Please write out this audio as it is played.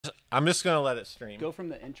I'm just going to let it stream. Go from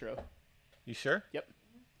the intro. You sure? Yep.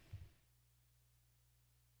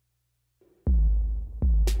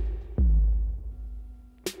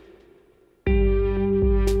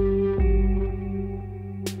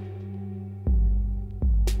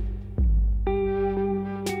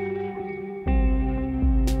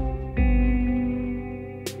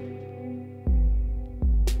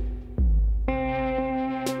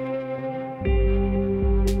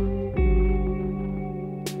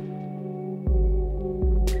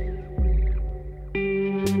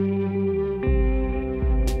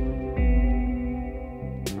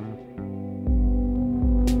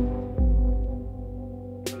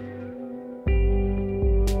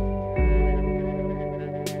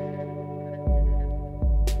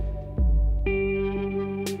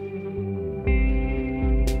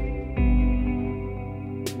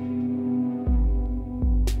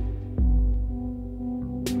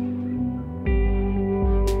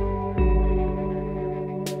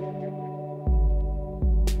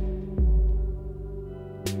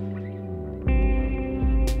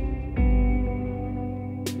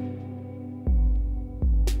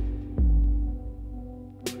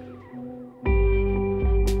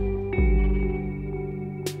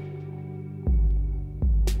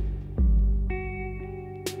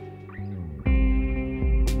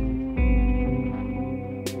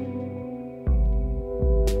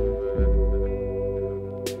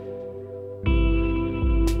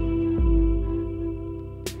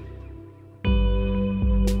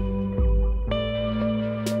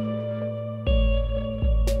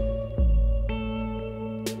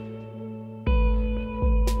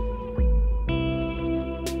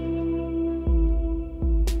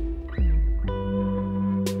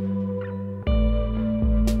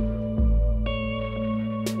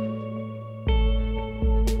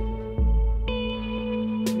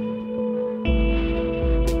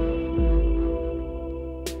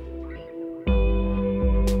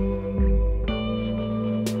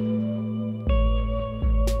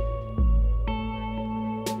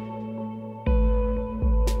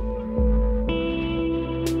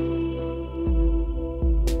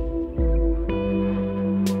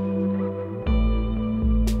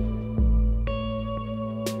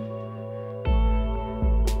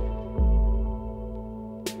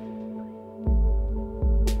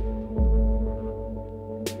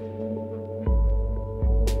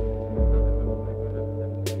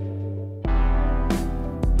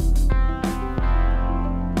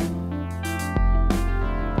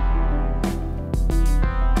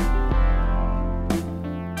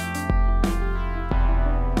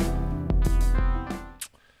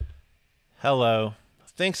 Hello.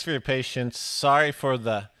 Thanks for your patience. Sorry for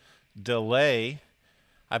the delay.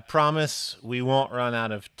 I promise we won't run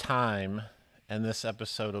out of time, and this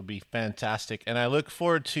episode will be fantastic. And I look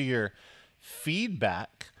forward to your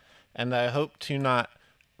feedback, and I hope to not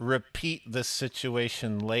repeat this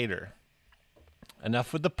situation later.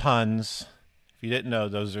 Enough with the puns. If you didn't know,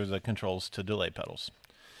 those are the controls to delay pedals.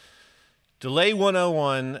 Delay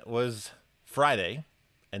 101 was Friday.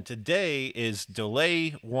 And today is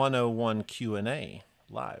Delay 101 Q&A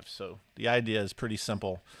live. So the idea is pretty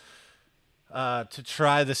simple. To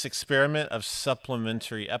try this experiment of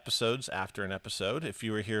supplementary episodes after an episode. If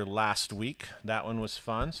you were here last week, that one was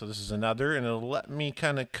fun. So this is another, and it'll let me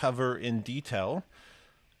kind of cover in detail,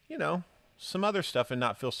 you know, some other stuff and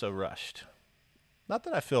not feel so rushed. Not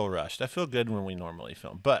that I feel rushed. I feel good when we normally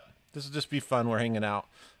film. But this will just be fun. We're hanging out.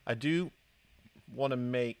 I do want to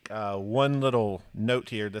make one little note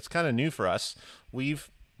here that's kind of new for us.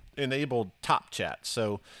 We've enabled top chat.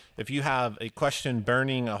 So if you have a question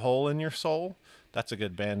burning a hole in your soul, that's a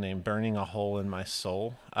good band name, Burning a Hole in My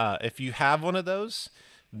Soul. If you have one of those,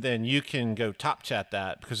 then you can go top chat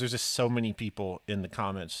that, because there's just so many people in the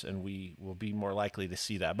comments and we will be more likely to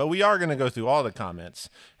see that. But we are going to go through all the comments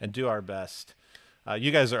and do our best.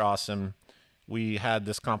 You guys are awesome. We had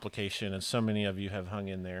this complication, and so many of you have hung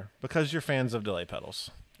in there because you're fans of delay pedals,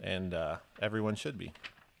 and everyone should be.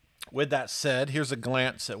 With that said, here's a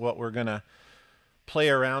glance at what we're going to play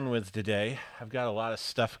around with today. I've got a lot of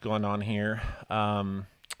stuff going on here.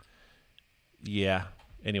 Yeah,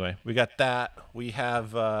 anyway, we got that. We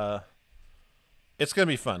have, it's going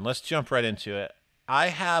to be fun. Let's jump right into it. I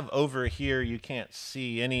have over here, you can't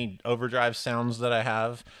see any overdrive sounds that I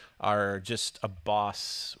have are just a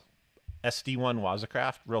Boss SD1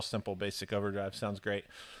 Wazacraft, real simple, basic overdrive, sounds great.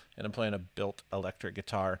 And I'm playing a built electric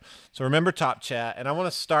guitar. So remember top chat, and I want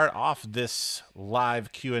to start off this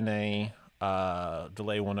live Q&A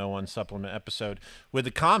Delay 101 supplement episode with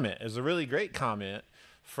a comment. It's a really great comment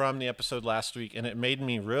from the episode last week, and it made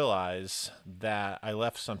me realize that I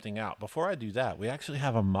left something out. Before I do that, we actually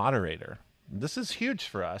have a moderator. This is huge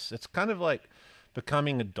for us. It's kind of like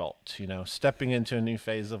becoming adult, you know, stepping into a new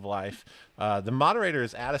phase of life. The moderator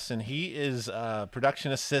is Addison. He is a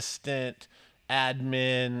production assistant,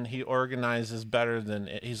 admin. He organizes better than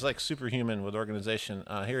he's like superhuman with organization.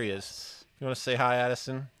 Here he is. You want to say hi,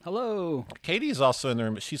 Addison? Hello. Katie's also in the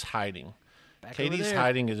room, but she's hiding. Katie's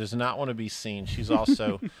hiding and does not want to be seen. She's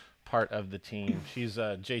also part of the team. She's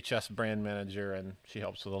a JHS brand manager, and she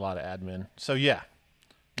helps with a lot of admin. So, yeah,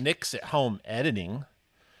 Nick's at home editing,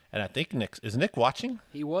 and I think is Nick watching?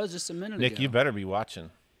 He was just a minute ago. Nick, you better be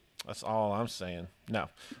watching. That's all I'm saying. No.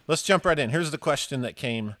 Let's jump right in. Here's the question that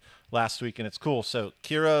came last week, and it's cool. So,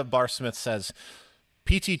 Kira Barsmith says,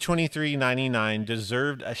 PT2399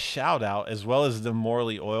 deserved a shout out as well as the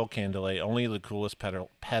Morley oil can delay. Only the coolest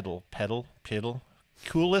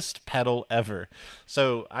coolest pedal ever.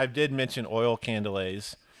 So I did mention oil can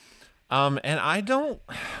delays, and I don't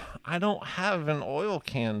have an oil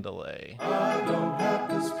can delay. I don't have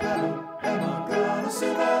this pedal, and I'm gonna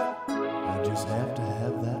say that. I just have to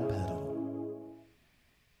have that pedal.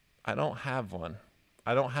 I don't have one.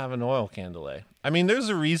 I don't have an oil can delay. I mean, there's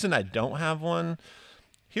a reason I don't have one.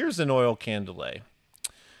 Here's an oil can delay.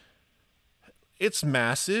 It's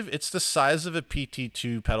massive. It's the size of a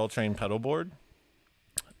PT2 pedal train pedal board.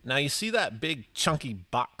 Now you see that big chunky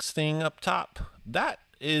box thing up top? That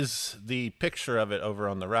is the picture of it over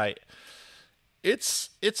on the right.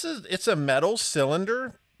 It's a metal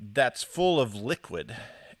cylinder that's full of liquid,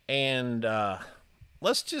 and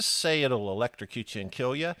let's just say it'll electrocute you and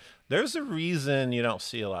kill you. There's a reason you don't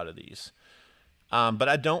see a lot of these. But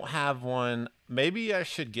I don't have one. Maybe I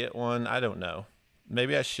should get one. I don't know.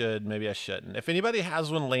 Maybe I should. Maybe I shouldn't. If anybody has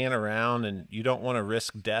one laying around and you don't want to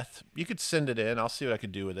risk death, you could send it in. I'll see what I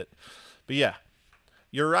could do with it. But yeah,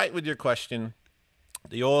 you're right with your question.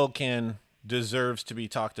 The oil can deserves to be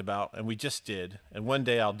talked about, and we just did. And one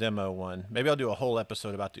day I'll demo one. Maybe I'll do a whole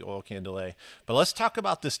episode about the oil can delay. But let's talk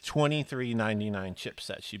about this 2399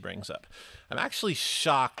 chipset she brings up. I'm actually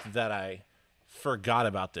shocked that I forgot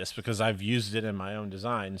about this because I've used it in my own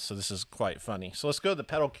design, so this is quite funny. So let's go to the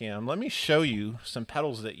pedal cam. Let me show you some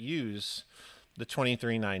pedals that use the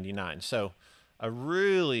 2399. So a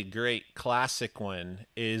really great classic one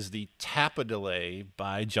is the Tap-A-Delay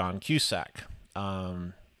by John Cusack.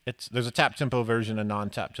 There's a tap tempo version, a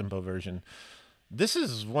non-tap tempo version. This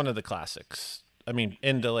is one of the classics. I mean,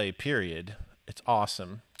 in delay period. It's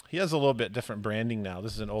awesome. He has a little bit different branding now.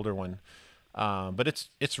 This is an older one, but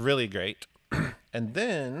it's really great. And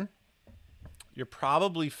then you're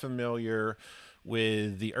probably familiar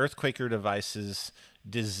with the Earthquaker Devices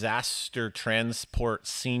Disaster Transport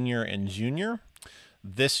Senior and Junior.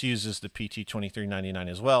 This uses the PT2399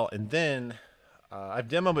 as well. And then I've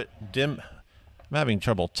demoed it. I'm having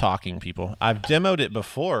trouble talking, people. I've demoed it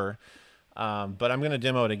before, but I'm going to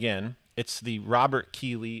demo it again. It's the Robert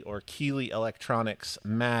Keeley or Keeley Electronics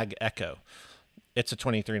Mag Echo. It's a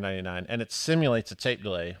 $23.99, and it simulates a tape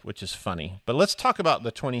delay, which is funny. But let's talk about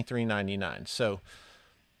the $23.99. So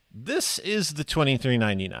this is the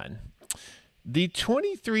 $23.99. The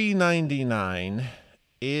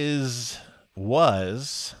 $23.99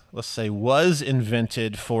 was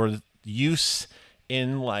invented for use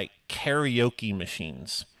in like karaoke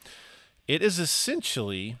machines. It is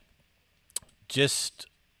essentially just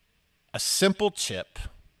a simple chip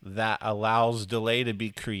that allows delay to be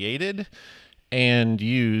created and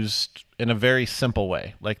used in a very simple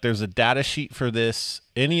way. Like there's a data sheet for this.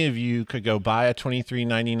 Any of you could go buy a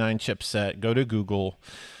 $23.99 chipset, go to Google,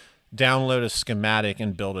 download a schematic,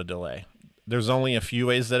 and build a delay. There's only a few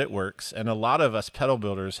ways that it works, and a lot of us pedal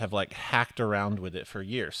builders have like hacked around with it for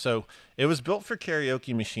years. So it was built for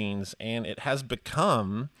karaoke machines, and it has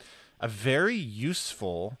become a very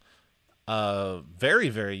useful, very,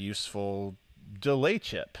 very useful delay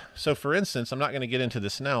chip. So for instance, I'm not going to get into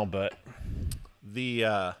this now, but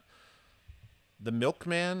the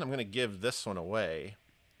Milkman, I'm going to give this one away.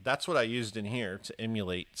 That's what I used in here to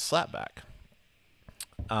emulate slapback.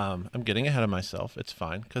 I'm getting ahead of myself. It's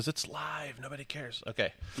fine because it's live. Nobody cares.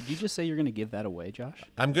 Okay. Did you just say you're going to give that away, Josh?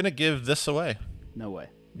 I'm going to give this away. No way.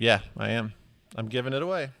 Yeah, I am. I'm giving it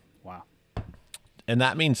away. Wow. And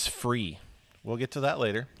that means free. We'll get to that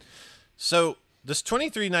later. So this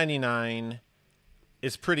 $23.99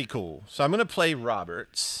 is pretty cool. So I'm going to play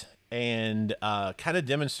Roberts and kind of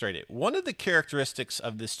demonstrate it. One of the characteristics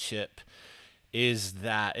of this chip is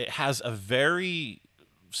that it has a very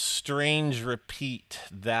strange repeat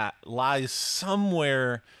that lies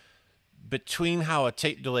somewhere between how a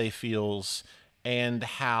tape delay feels and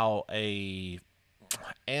how a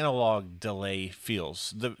analog delay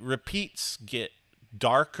feels. The repeats get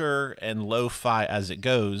darker and lo-fi as it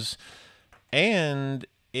goes, and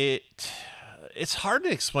it's hard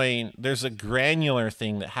to explain. There's a granular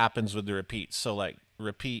thing that happens with the repeats. So like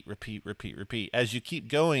repeat, repeat, repeat, repeat. As you keep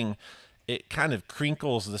going, it kind of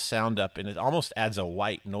crinkles the sound up, and it almost adds a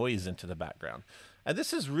white noise into the background. And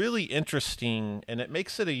this is really interesting, and it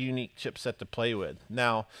makes it a unique chipset to play with.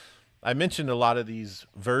 Now, I mentioned a lot of these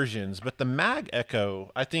versions, but the Mag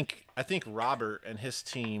Echo, I think Robert and his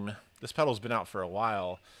team, this pedal's been out for a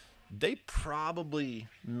while, they probably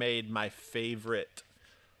made my favorite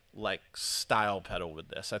like style pedal with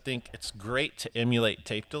this. I think it's great to emulate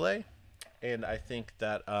tape delay, and I think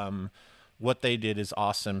that what they did is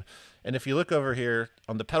awesome. And if you look over here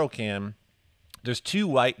on the pedal cam, there's 2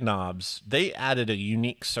 white knobs. They added a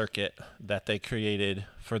unique circuit that they created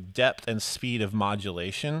for depth and speed of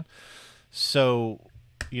modulation. So,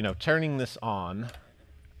 you know, turning this on,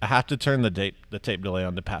 I have to turn the tape delay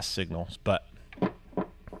on to pass signals, but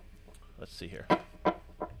let's see here.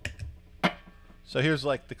 So here's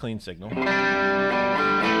like the clean signal.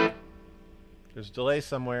 There's delay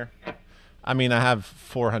somewhere. I mean, I have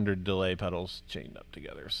 400 delay pedals chained up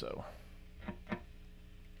together, so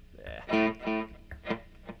yeah.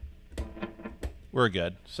 We're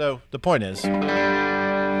good. So the point is,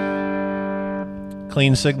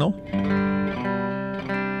 clean signal.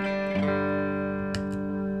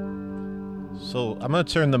 So I'm going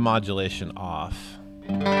to turn the modulation off.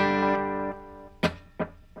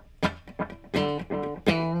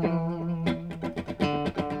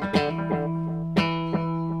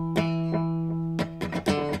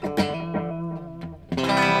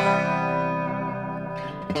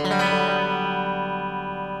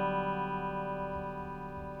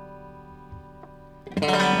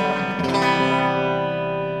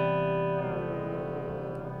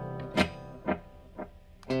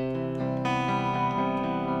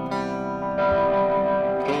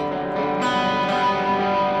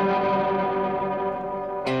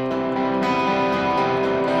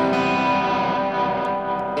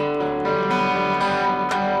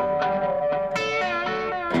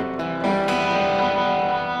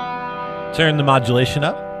 Turn the modulation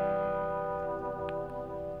up.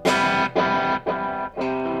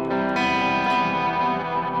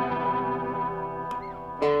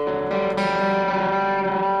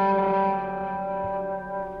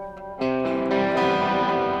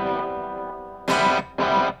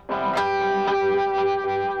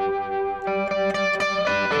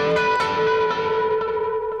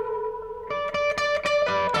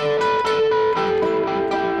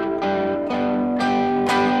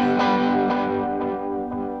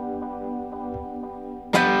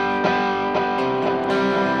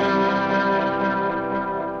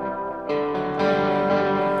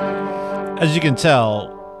 As you can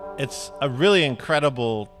tell, it's a really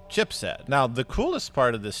incredible chipset. Now, the coolest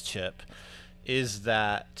part of this chip is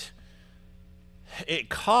that it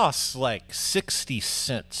costs like 60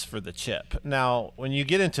 cents for the chip. Now, when you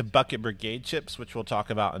get into Bucket Brigade chips, which we'll talk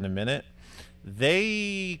about in a minute,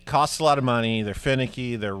 they cost a lot of money. They're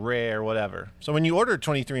finicky, they're rare, whatever. So when you order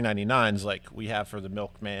 23.99s like we have for the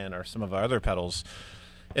Milkman or some of our other pedals,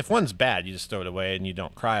 if one's bad, you just throw it away and you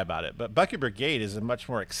don't cry about it. But Bucket Brigade is a much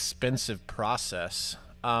more expensive process.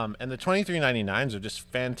 And the 23.99s are just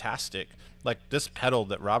fantastic. Like this pedal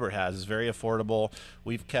that Robert has is very affordable.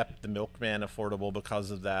 We've kept the Milkman affordable because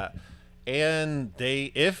of that. And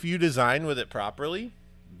if you design with it properly,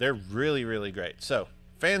 they're really, really great. So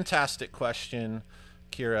fantastic question,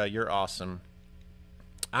 Kira. You're awesome.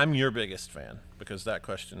 I'm your biggest fan because that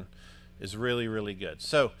question is really, really good.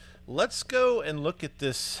 So let's go and look at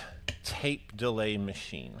this tape delay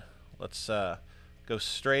machine. Let's go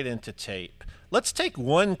straight into tape. Let's take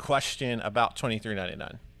one question about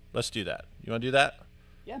 23.99. Let's do that. You want to do that?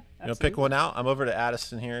 Yeah, absolutely. You want to pick one out? I'm over to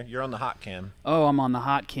Addison here. You're on the hot cam. Oh, I'm on the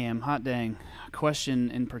hot cam. Hot dang.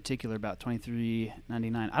 Question in particular about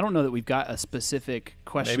 23.99. I don't know that we've got a specific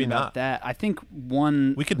question Maybe about not. that. I think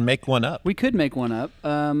one... We could make one up. We could make one up.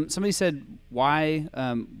 Somebody said why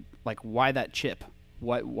that chip?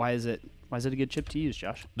 Why is it a good chip to use,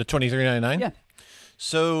 Josh? The 23.99? Yeah.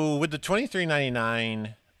 So with the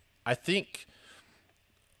 23.99, I think,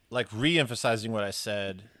 like re-emphasizing what I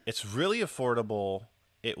said, it's really affordable.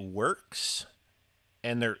 It works,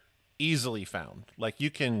 and they're easily found. Like you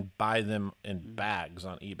can buy them in bags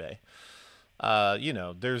on eBay. You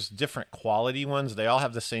know, there's different quality ones. They all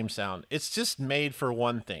have the same sound. It's just made for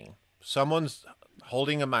one thing. Someone's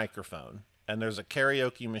holding a microphone, and there's a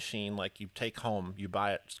karaoke machine like you take home, you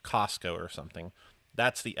buy at Costco or something.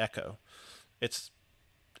 That's the Echo. It's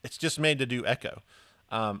just made to do Echo.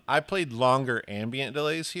 I played longer ambient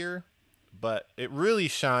delays here, but it really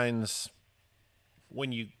shines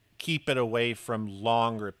when you keep it away from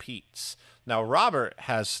long repeats. Now, Robert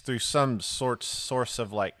has, through some source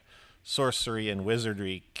of like sorcery and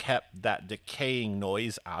wizardry, kept that decaying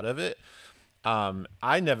noise out of it.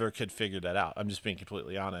 I never could figure that out. I'm just being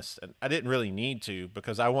completely honest. And I didn't really need to,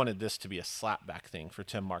 because I wanted this to be a slapback thing for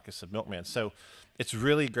Tim Marcus of Milkman. So it's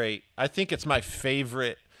really great. I think it's my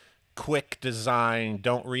favorite quick design,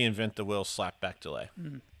 don't reinvent the wheel slapback delay.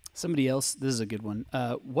 Somebody else, this is a good one.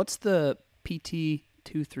 What's the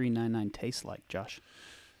PT2399 taste like, Josh?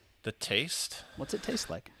 The taste? What's it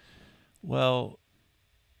taste like? Well,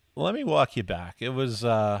 let me walk you back. It was,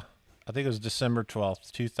 I think it was December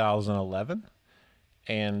 12th, 2011.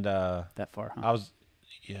 And That far, huh? I was,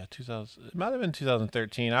 2000, it might have been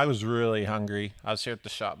 2013. I was really hungry. I was here at the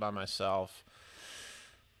shop by myself.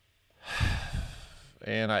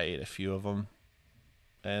 And I ate a few of them.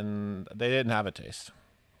 And they didn't have a taste.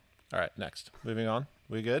 All right, next. Moving on.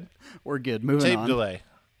 We good? We're good. Moving on. Tape delay.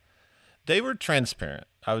 They were transparent.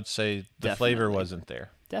 I would say the flavor wasn't there.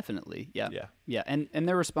 Definitely, yeah. Yeah. Yeah, and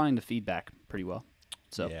they're responding to feedback pretty well.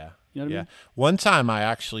 So, Yeah. you know what I mean? One time I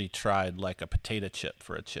actually tried like a potato chip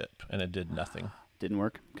for a chip, and it did nothing. Didn't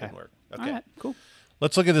work? Okay. Didn't work. Okay. All right, cool.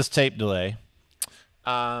 Let's look at this tape delay.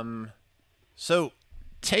 So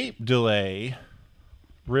tape delay,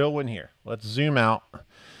 real one here. Let's zoom out.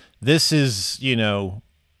 This is,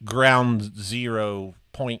 ground zero,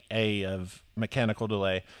 point A of mechanical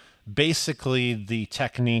delay. Basically, the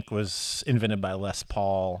technique was invented by Les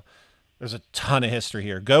Paul. There's a ton of history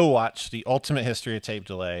here. Go watch The Ultimate History of Tape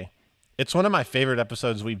Delay. It's one of my favorite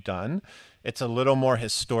episodes we've done. It's a little more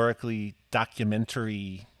historically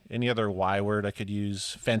documentary, any other Y word I could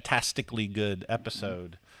use, fantastically good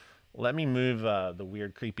episode. Let me move the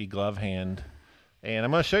weird, creepy glove hand, and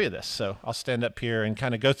I'm going to show you this. So I'll stand up here and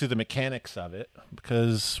kind of go through the mechanics of it,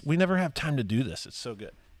 because we never have time to do this. It's so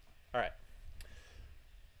good. All right.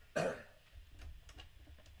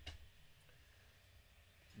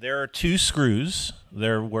 There are two screws.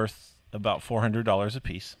 They're worth about $400 a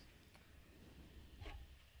piece.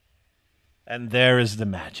 And there is the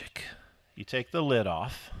magic. You take the lid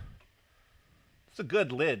off. It's a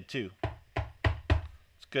good lid, too.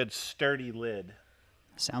 It's a good, sturdy lid.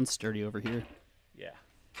 Sounds sturdy over here. Yeah.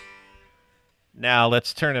 Now,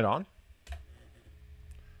 let's turn it on.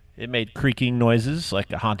 It made creaking noises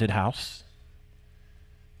like a haunted house.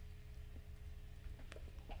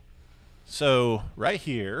 So, right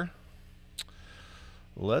here,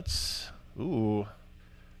 I'm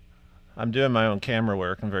doing my own camera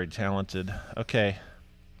work. I'm very talented. Okay,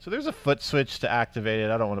 so there's a foot switch to activate it.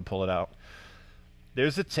 I don't want to pull it out.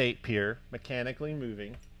 There's a tape here, mechanically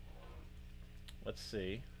moving. Let's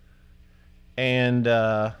see. And,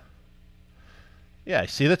 yeah, I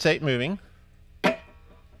see the tape moving.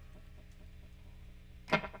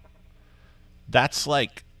 That's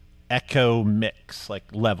like echo mix, like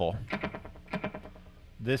level.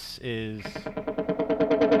 This is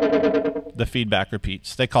the feedback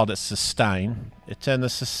repeats. They called it sustain. It's in the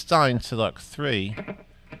sustain select 3.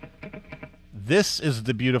 This is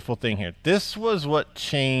the beautiful thing here. This was what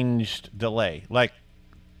changed delay. Like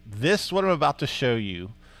this, what I'm about to show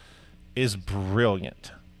you is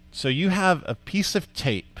brilliant. So you have a piece of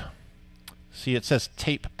tape. See, it says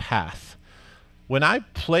tape path. When I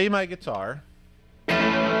play my guitar,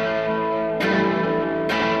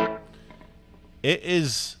 it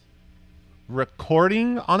is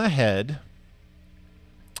recording on a head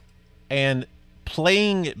and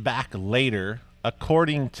playing it back later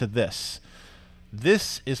according to this.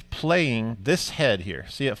 This is playing this head here.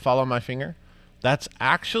 See it follow my finger? That's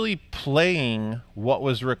actually playing what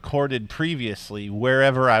was recorded previously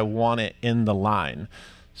wherever I want it in the line.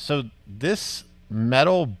 So this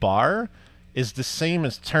metal bar is the same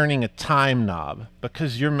as turning a time knob,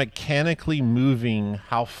 because you're mechanically moving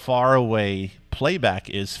how far away playback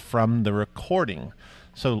is from the recording.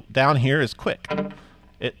 So down here is quick.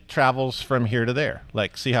 It travels from here to there.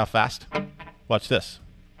 Like, see how fast? Watch this.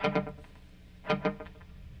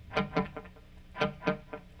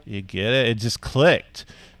 You get it? It just clicked.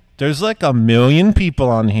 There's like a million people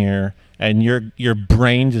on here, and your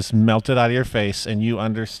brain just melted out of your face, and you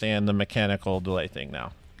understand the mechanical delay thing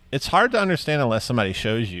now. It's hard to understand unless somebody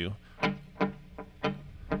shows you.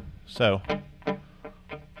 So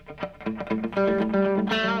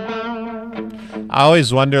I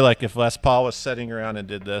always wonder, like, if Les Paul was sitting around and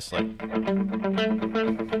did this, like,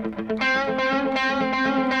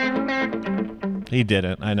 he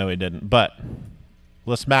didn't. I know he didn't, but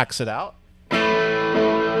let's max it out.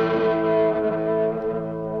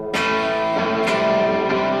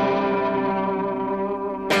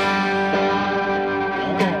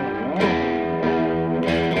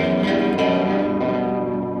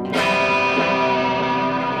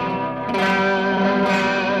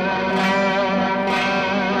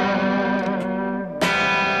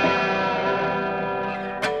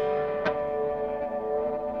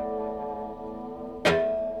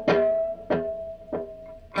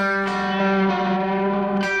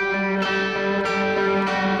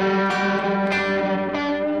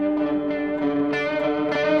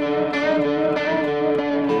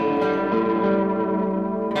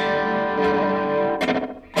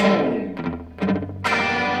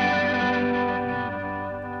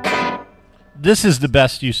 This is the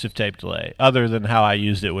best use of tape delay, other than how I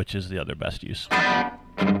used it, which is the other best use.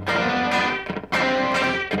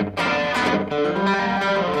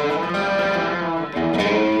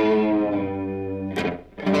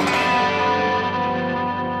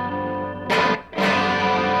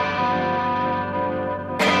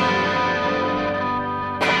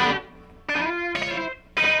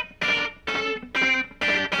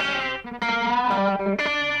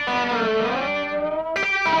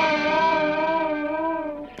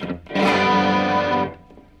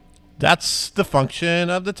 That's the function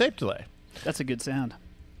of the tape delay. That's a good sound.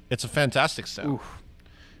 It's a fantastic sound. Oof.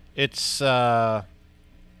 It's like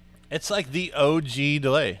the OG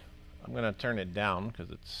delay. I'm going to turn it down because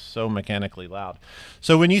it's so mechanically loud.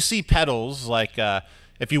 So when you see pedals, like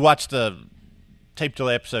if you watch the tape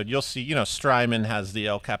delay episode, you'll see, Strymon has the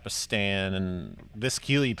El Capistan, and this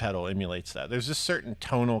KEELEY pedal emulates that. There's just certain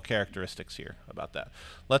tonal characteristics here about that.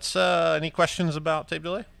 Let's, any questions about tape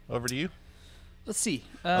delay? Over to you. Let's see.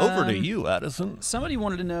 Over to you, Addison. Somebody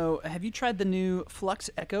wanted to know, have you tried the new Flux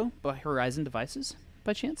Echo by Horizon Devices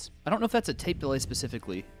by chance? I don't know if that's a tape delay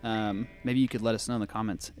specifically. Maybe you could let us know in the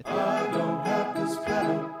comments. I don't have this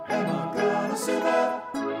pedal, am I gonna survive?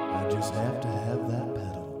 I just have to have that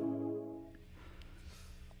pedal.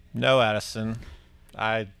 No, Addison.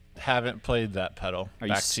 I haven't played that pedal.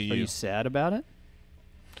 Back to you. Are you sad about it?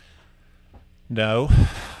 No.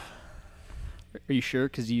 Are you sure?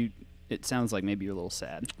 Because it sounds like maybe you're a little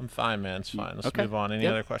sad. I'm fine, man. It's fine. Let's Okay. move on. Any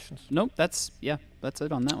Yep. other questions? Nope, that's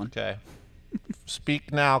it on that one. Okay.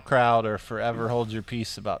 Speak now, crowd, or forever hold your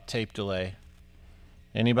peace about tape delay.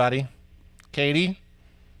 Anybody? Katie?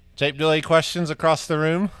 Tape delay questions across the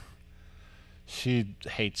room? She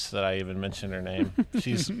hates that I even mentioned her name.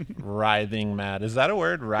 She's writhing mad. Is that a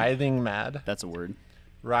word? Writhing mad? That's a word.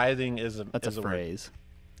 Writhing is a That's a word. phrase.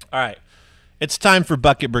 All right. It's time for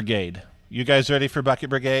Bucket Brigade. You guys ready for Bucket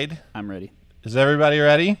Brigade? I'm ready. Is everybody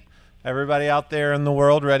ready? Everybody out there in the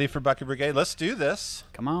world ready for Bucket Brigade? Let's do this.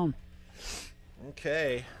 Come on.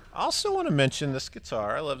 Okay. I also want to mention this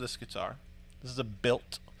guitar. I love this guitar. This is a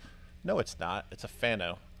built. No, it's not. It's a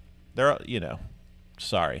Fano.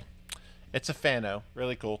 Sorry. It's a Fano.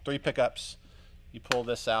 Really cool. 3 pickups. You pull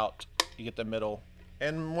this out. You get the middle.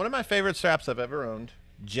 And one of my favorite straps I've ever owned,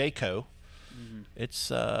 Jayko. It's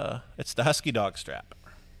the Husky Dog strap.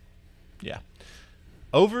 Yeah.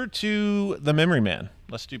 Over to the Memory Man.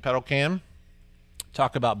 Let's do pedal cam.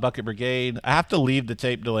 Talk about Bucket Brigade. I have to leave the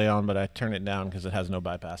tape delay on, but I turn it down because it has no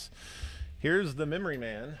bypass. Here's the Memory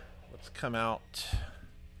Man. Let's come out.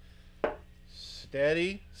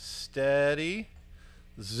 Steady, steady.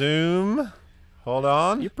 Zoom. Hold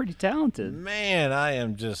on. You're pretty talented. Man, I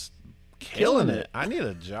am just killing it. I need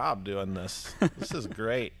a job doing this. This is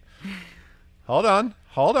great. Hold on.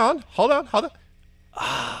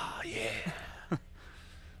 Ah, yeah.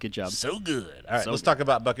 Good job. So good. All right, So let's good. talk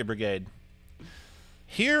about Bucket Brigade.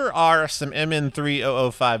 Here are some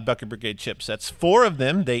MN3005 Bucket Brigade chipsets. 4 of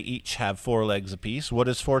them. They each have 4 legs apiece. What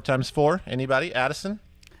is 4 times 4? Anybody? Addison?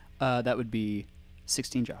 That would be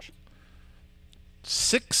 16, Josh.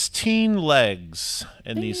 16 legs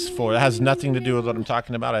in these 4. That has nothing to do with what I'm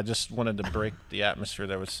talking about. I just wanted to break the atmosphere.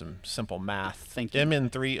 There was some simple math. Thank you.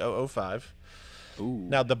 MN3005. Ooh.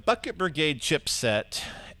 Now, the Bucket Brigade chipset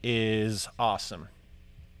is awesome.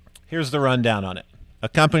 Here's the rundown on it. A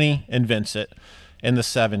company invents it in the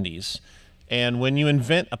 70s. And when you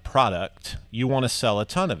invent a product, you want to sell a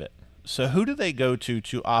ton of it. So who do they go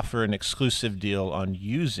to offer an exclusive deal on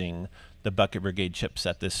using the Bucket Brigade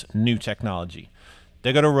chipset, this new technology?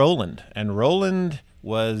 They go to Roland. And Roland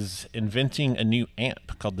was inventing a new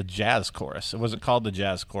amp called the Jazz Chorus. It wasn't called the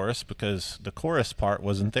Jazz Chorus because the chorus part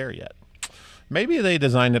wasn't there yet. Maybe they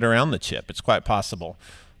designed it around the chip. It's quite possible.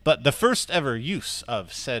 But the first ever use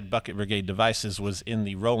of said Bucket Brigade devices was in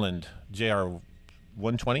the Roland JR120.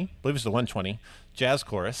 I believe it's the 120 Jazz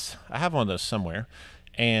Chorus. I have one of those somewhere.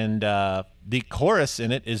 And the chorus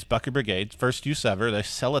in it is Bucket Brigade. First use ever. They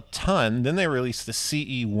sell a ton. Then they release the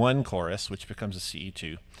CE1 chorus, which becomes a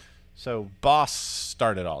CE2. So Boss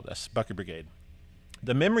started all this, Bucket Brigade.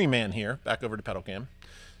 The Memory Man here, back over to pedal cam.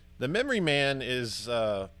 The Memory Man is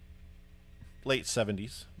late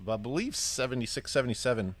 70s, I believe 76,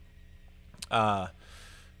 77.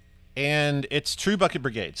 And it's true Bucket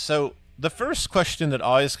Brigade. So the first question that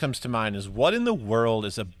always comes to mind is, what in the world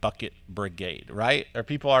is a Bucket Brigade, right? Are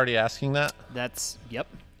people already asking that? Yep.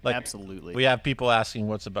 Like, Absolutely. We have people asking,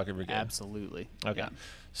 what's a Bucket Brigade? Absolutely. Okay. Yeah.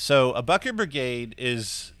 So a Bucket Brigade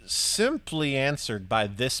is simply answered by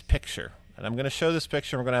this picture. And I'm going to show this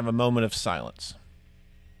picture. We're going to have a moment of silence.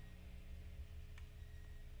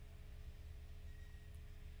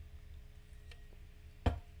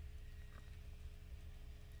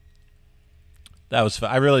 That was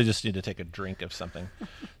fun. I really just need to take a drink of something.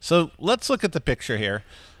 So let's look at the picture here.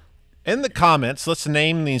 In the comments, let's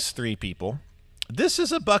name these 3 people. This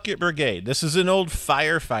is a bucket brigade. This is an old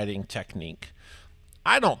firefighting technique.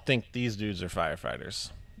 I don't think these dudes are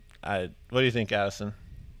firefighters. What do you think, Addison?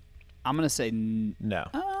 I'm going to say no.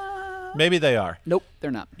 Maybe they are. Nope,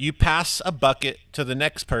 they're not. You pass a bucket to the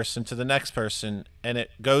next person, and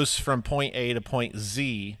it goes from point A to point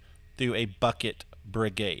Z through a bucket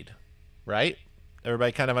brigade, right?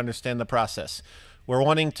 Everybody kind of understand the process. We're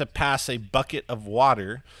wanting to pass a bucket of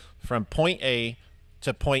water from point A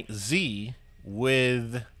to point Z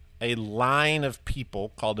with a line of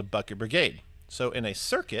people called a bucket brigade. So in a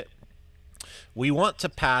circuit, we want to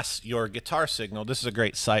pass your guitar signal. This is a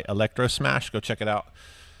great site, Electro Smash. Go check it out.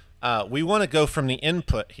 We want to go from the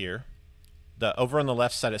input here. Over on the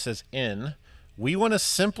left side, it says in. We want to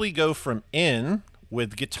simply go from in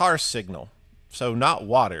with guitar signal. So not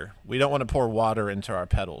water. We don't want to pour water into our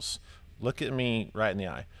pedals. Look at me right in the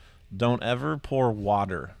eye. Don't ever pour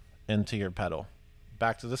water into your pedal.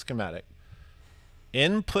 Back to the schematic.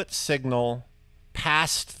 Input signal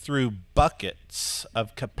passed through buckets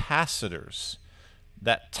of capacitors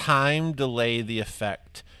that time delay the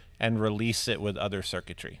effect and release it with other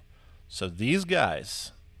circuitry. So these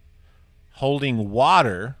guys holding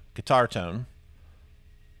water, guitar tone,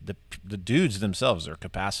 the dudes themselves are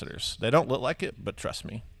capacitors. They don't look like it, but trust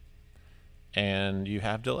me. And you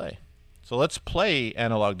have delay. So let's play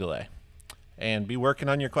analog delay and be working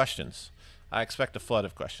on your questions. I expect a flood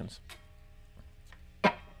of questions.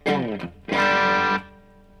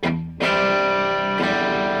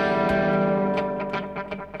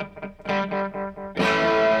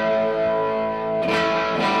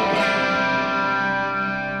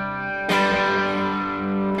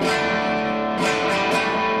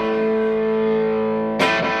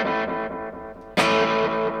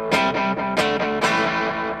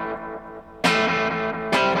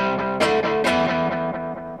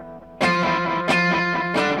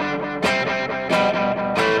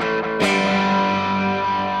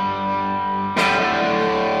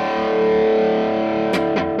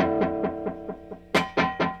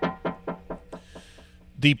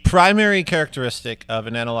 The primary characteristic of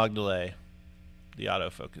an analog delay, the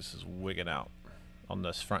autofocus is wigging out on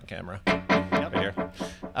this front camera right here.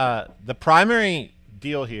 The primary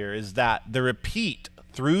deal here is that the repeat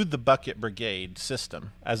through the bucket brigade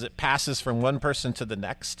system, as it passes from one person to the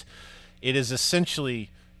next, it is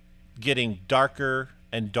essentially getting darker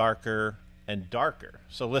and darker and darker.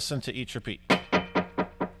 So listen to each repeat.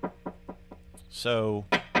 So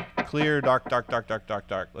clear, dark, dark, dark, dark, dark,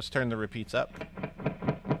 dark. Let's turn the repeats up.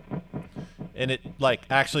 And it like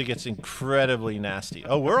actually gets incredibly nasty.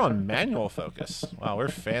 Oh, we're on manual focus. Wow, we're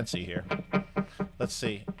fancy here. Let's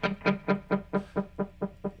see. I'm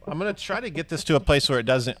going to try to get this to a place where it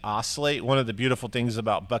doesn't oscillate. One of the beautiful things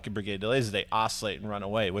about bucket brigade delays is they oscillate and run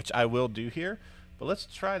away, which I will do here. But let's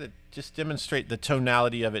try to just demonstrate the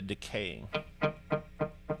tonality of it decaying.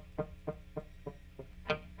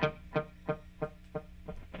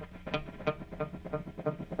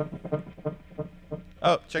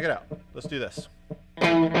 Oh, check it out. Let's do this.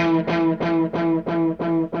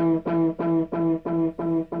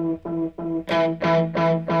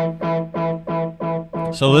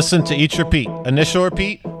 So listen to each repeat. Initial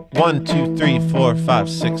repeat, 1, 2, 3, 4, 5,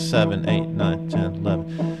 6, 7, 8, 9, 10,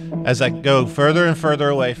 11. As I go further and further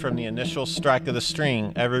away from the initial strike of the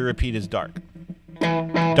string, every repeat is dark.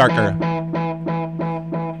 Darker.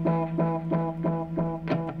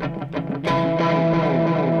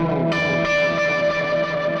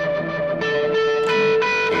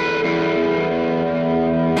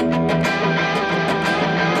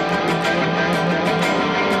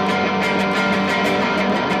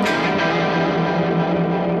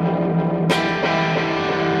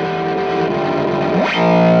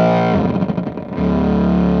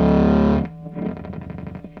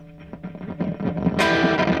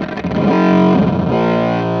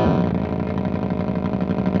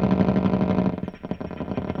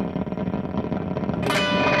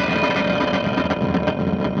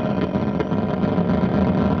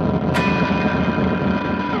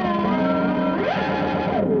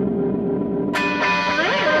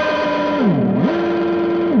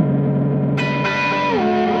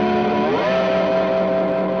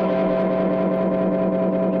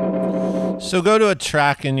 So go to a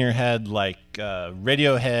track in your head like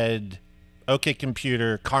Radiohead, OK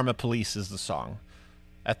Computer, Karma Police is the song.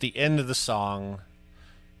 At the end of the song,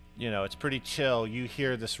 you know, it's pretty chill. You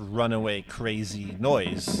hear this runaway crazy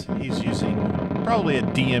noise. He's using probably a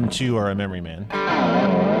DM2 or a Memory Man.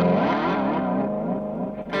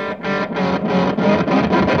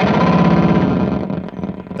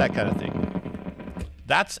 that kind of thing.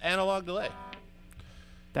 That's analog delay.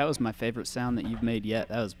 That was my favorite sound that you've made yet.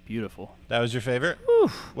 That was beautiful. That was your favorite?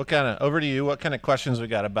 What kind of, over to you, what kind of questions we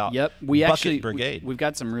got about we Bucket actually, Brigade? we've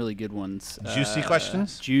got some really good ones. Juicy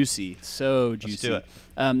questions? Juicy. So juicy. Let's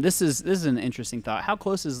do it. This is an interesting thought. How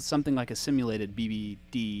close is something like a simulated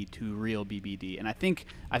BBD to real BBD? And I think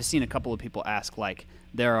I've seen a couple of people ask, like,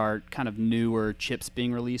 there are kind of newer chips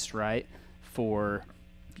being released, right, for,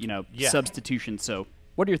 substitution. So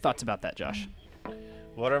what are your thoughts about that, Josh?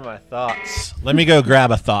 What are my thoughts? Let me go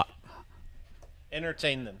grab a thought.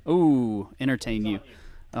 Entertain them. Ooh, entertain you.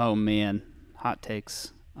 Oh, man. Hot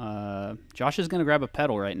takes. Josh is going to grab a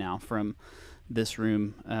pedal right now from this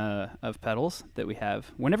room of pedals that we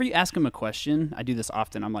have. Whenever you ask him a question, I do this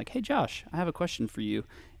often. I'm like, hey, Josh, I have a question for you.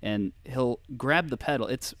 And he'll grab the pedal.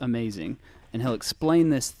 It's amazing. And he'll explain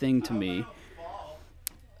this thing to me.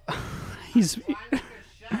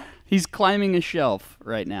 He's climbing a shelf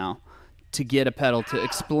right now to get a pedal to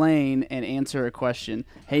explain and answer a question.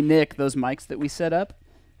 Hey, Nick, those mics that we set up,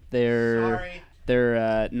 they're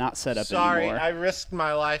not set up anymore. Sorry, I risked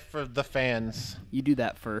my life for the fans. You do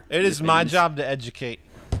that for It is my job to educate.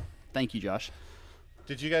 Thank you, Josh.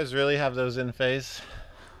 Did you guys really have those in phase?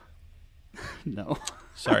 No.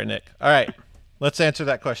 Sorry, Nick. All right, let's answer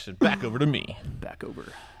that question. Back over to me. Back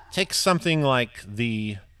over. Take something like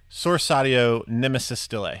the Source Audio Nemesis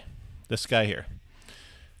delay. This guy here.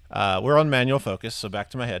 We're on manual focus, so back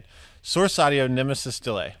to my head. Source Audio Nemesis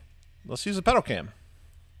delay. Let's use a pedal cam.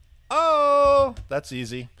 Oh, that's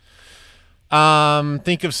easy.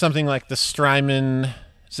 Think of something like the Strymon.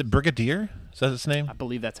 Is it Brigadier? Is that its name? I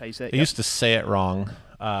believe that's how you say it. I used to say it wrong.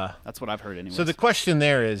 That's what I've heard anyway. So the question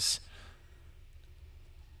there is,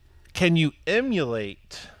 can you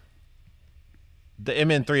emulate the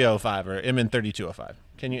MN305 or MN3205?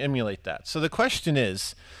 Can you emulate that? So the question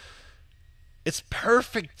is, it's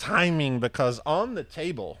perfect timing because on the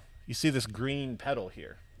table, you see this green pedal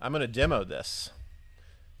here. I'm going to demo this.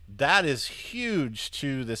 That is huge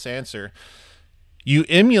to this answer. You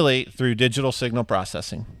emulate through digital signal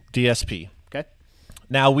processing, DSP. Okay.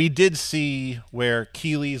 Now, we did see where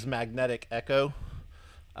KEELEY's Magnetic Echo,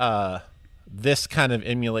 this kind of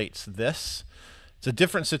emulates this. It's a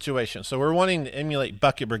different situation. So we're wanting to emulate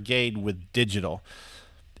Bucket Brigade with digital.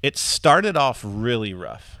 It started off really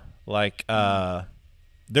rough. Like,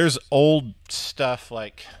 there's old stuff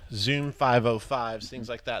like Zoom 505s, things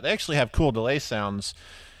like that. They actually have cool delay sounds,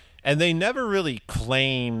 and they never really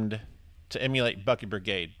claimed to emulate Bucket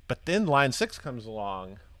Brigade. But then Line 6 comes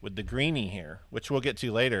along with the greenie here, which we'll get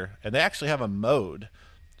to later, and they actually have a mode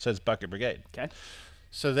that says Bucket Brigade. Okay.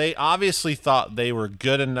 So they obviously thought they were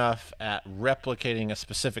good enough at replicating a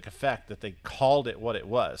specific effect that they called it what it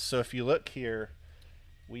was. So if you look here,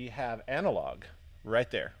 we have analog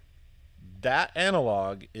right there. That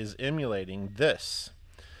analog is emulating this.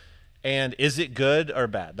 And is it good or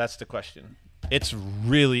bad? That's the question. It's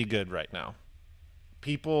really good right now.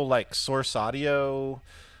 People like Source Audio,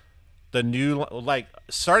 the new, like,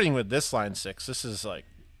 starting with this Line 6, this is like,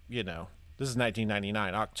 this is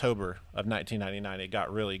 1999, October of 1999. It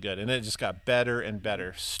got really good, and it just got better and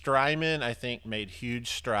better. Strymon, I think, made huge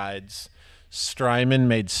strides. Strymon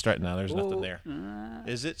made strides. No, there's nothing there.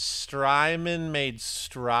 Is it Strymon made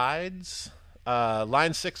strides?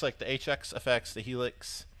 Line 6, like the HX effects, the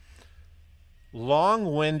Helix.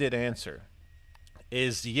 Long-winded answer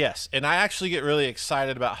is yes. And I actually get really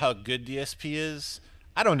excited about how good DSP is.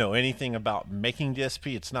 I don't know anything about making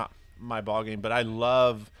DSP. It's not my ballgame, but I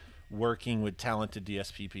love working with talented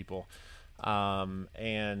DSP people.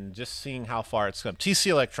 And just seeing how far it's come. TC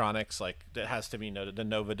Electronics, like, that has to be noted. The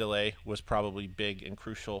Nova delay was probably big and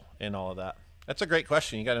crucial in all of that. That's a great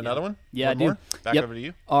question. You got another one? Yeah, one I do. More? Back over to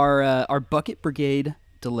you. Are Bucket Brigade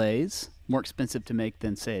delays more expensive to make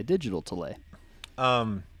than, say, a digital delay?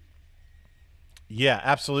 Yeah,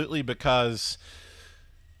 absolutely. Because,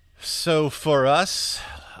 so for us,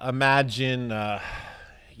 imagine, I'm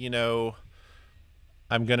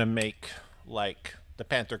going to make, like, the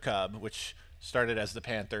Panther Cub, which started as the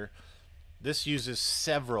Panther. This uses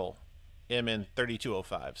several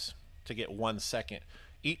MN3205s to get 1 second.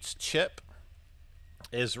 Each chip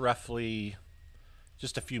is roughly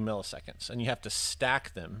just a few milliseconds, and you have to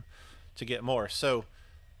stack them to get more. So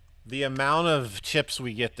the amount of chips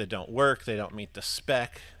we get that don't work, they don't meet the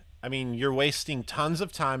spec, I mean, you're wasting tons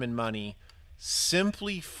of time and money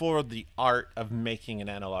simply for the art of making an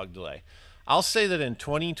analog delay. I'll say that in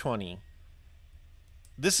 2020,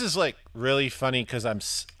 this is like really funny because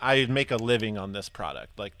I make a living on this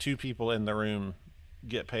product. Like 2 people in the room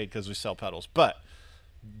get paid because we sell pedals. But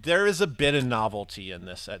there is a bit of novelty in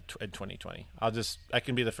this in 2020. I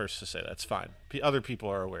can be the first to say that's fine. Other people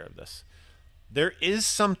are aware of this. There is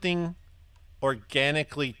something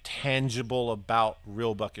organically tangible about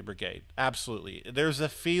Real Bucket Brigade. Absolutely. There's a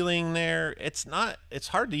feeling there. It's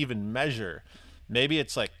hard to even measure. Maybe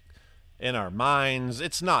it's like in our minds.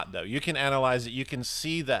 It's not, though. You can analyze it. You can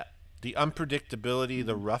see that the unpredictability,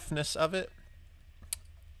 the roughness of it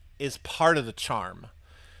is part of the charm.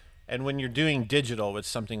 And when you're doing digital with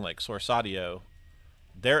something like Source Audio,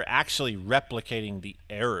 they're actually replicating the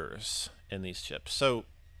errors in these chips. So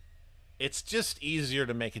it's just easier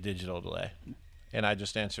to make a digital delay. And I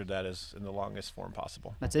just answered that as in the longest form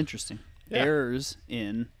possible. That's interesting. Yeah. Errors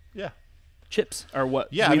in chips are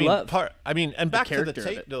what we love. And back to the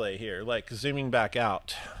tape delay here, like zooming back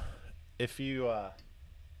out. If you,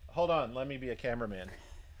 hold on, let me be a cameraman.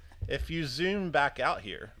 If you zoom back out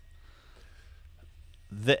here,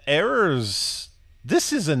 the errors,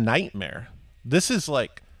 this is a nightmare. This is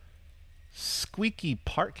like squeaky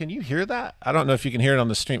part. Can you hear that? I don't know if you can hear it on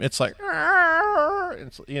the stream. It's like,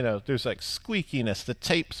 it's, there's like squeakiness. The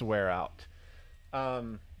tapes wear out.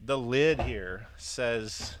 The lid here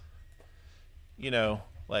says,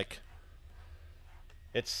 like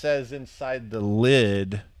it says inside the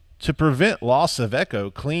lid, to prevent loss of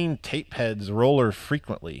echo, clean tape heads roller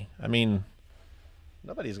frequently. I mean,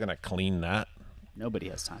 nobody's going to clean that. Nobody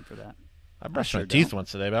has time for that. I brush my teeth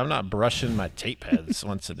once a day, but I'm not brushing my tape heads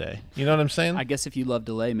once a day. You know what I'm saying? I guess if you love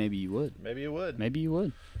delay, maybe you would. Maybe you would. Maybe you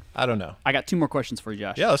would. I don't know. I got 2 more questions for you,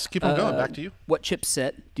 Josh. Yeah, let's keep on going. Back to you. What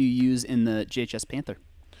chipset do you use in the JHS Panther?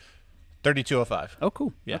 3205. Oh,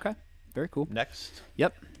 cool. Yeah. Okay. Very cool. Next.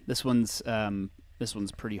 Yep. This one's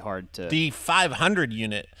pretty hard to. The 500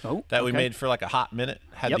 unit that we made for like a hot minute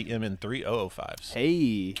had the MN3005s.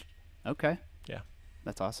 Hey. Okay. Yeah.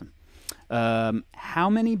 That's awesome. How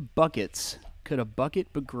many buckets could a bucket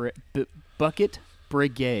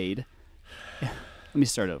brigade? Let me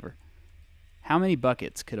start over. How many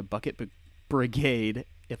buckets could a bucket brigade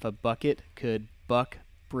if a bucket could buck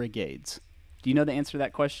brigades? Do you know the answer to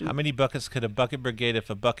that question? How many buckets could a bucket brigade if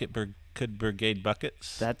a bucket could brigade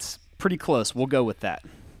buckets? That's pretty close. We'll go with that.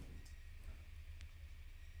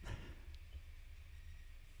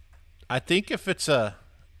 I think if it's a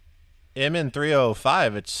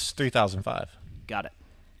MN3005, it's 3005. Got it.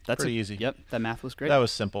 That's pretty easy. Yep, that math was great. That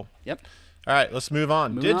was simple. Yep. All right, let's move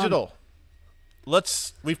on. Digital.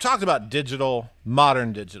 We've talked about digital,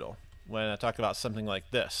 modern digital, when I talk about something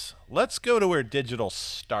like this. Let's go to where digital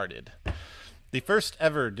started. The first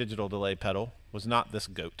ever digital delay pedal was not this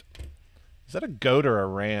goat. Is that a goat or a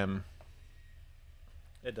ram?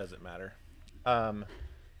 It doesn't matter.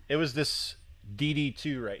 It was this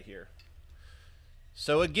DD2 right here.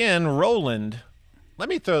 So again, Roland, let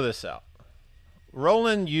me throw this out.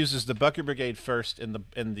 Roland uses the Bucket Brigade first in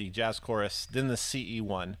the jazz chorus, then the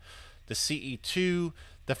CE1. The CE2,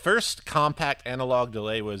 the first compact analog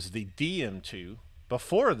delay was the DM2.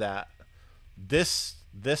 Before that, this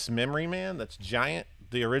Memory Man that's giant,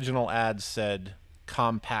 the original ad said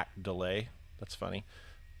compact delay. That's funny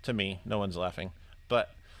to me. No one's laughing.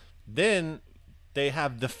 But then they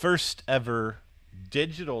have the first ever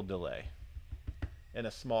digital delay in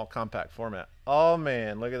a small compact format. Oh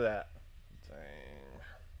man, look at that. Dang.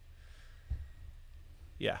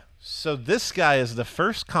 Yeah. So this guy is the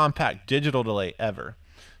first compact digital delay ever.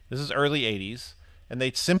 This is early 80s, and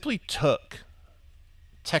they simply took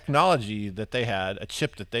technology that they had, a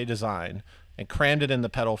chip that they designed, and crammed it in the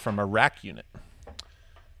pedal from a rack unit.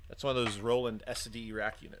 That's one of those Roland SD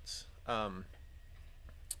rack units.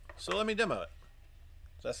 So let me demo it.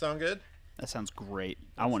 Does that sound good? That sounds great.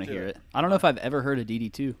 I want to hear it. I don't know if I've ever heard a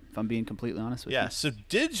DD2, if I'm being completely honest with you. Yeah, so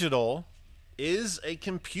digital is a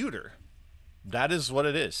computer. That is what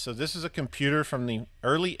it is. So this is a computer from the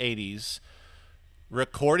early 80s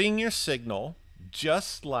recording your signal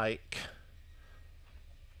just like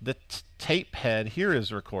the tape head here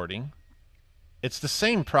is recording. It's the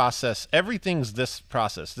same process. Everything's this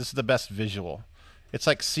process. This is the best visual. It's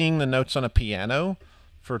like seeing the notes on a piano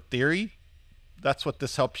for theory. That's what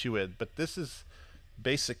this helps you with. But this is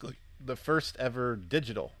basically the first ever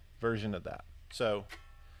digital version of that. So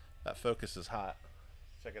that focus is hot.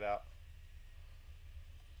 Check it out.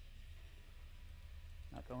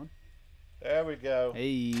 Not going? There we go.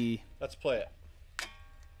 Hey. Let's play it.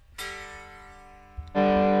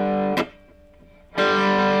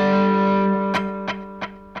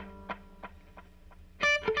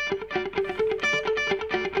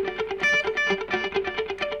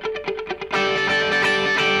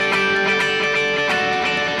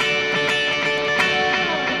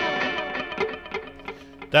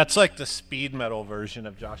 That's like the speed metal version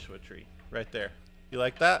of Joshua Tree right there. You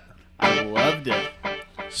like that? I loved it.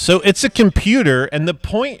 So it's a computer, and the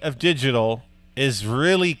point of digital is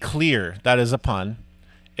really clear. That is a pun.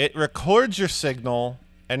 It records your signal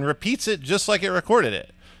and repeats it just like it recorded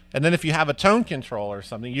it. And then if you have a tone control or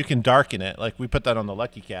something, you can darken it. Like we put that on the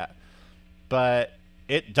Lucky Cat. But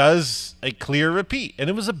it does a clear repeat. And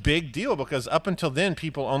it was a big deal because up until then,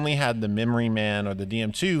 people only had the Memory Man or the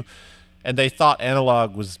DM2, and they thought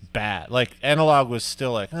analog was bad. Like analog was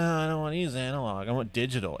still like, oh, I don't want to use analog. I want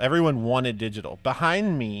digital. Everyone wanted digital.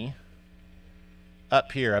 Behind me,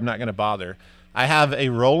 up here, I'm not going to bother, I have a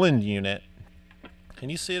Roland unit. Can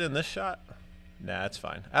you see it in this shot? Nah, it's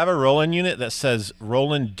fine. I have a Roland unit that says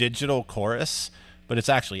Roland Digital Chorus, but it's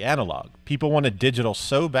actually analog. People wanted digital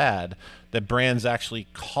so bad that brands actually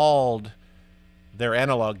called their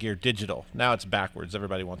analog gear digital. Now it's backwards.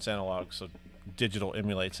 Everybody wants analog, so digital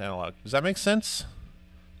emulates analog. Does that make sense?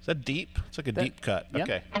 Is that deep? It's like a deep cut. Yeah.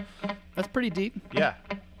 Okay. That's pretty deep. Yeah.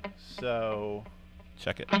 So,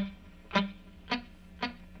 check it.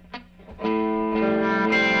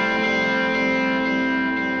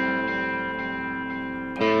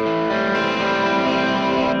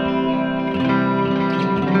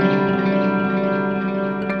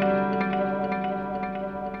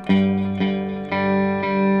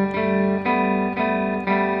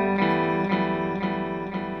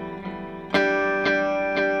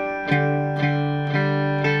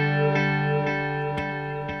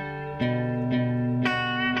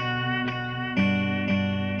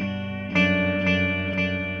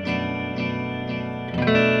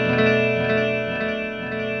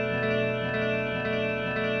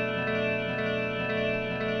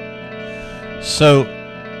 So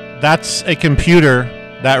that's a computer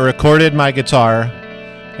that recorded my guitar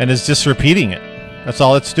and is just repeating it. That's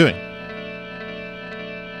all it's doing.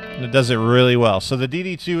 And it does it really well. So the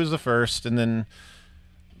DD2 is the first, and then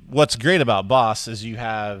what's great about Boss is you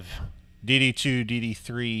have DD2,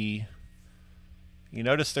 DD3. You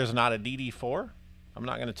notice there's not a DD4? I'm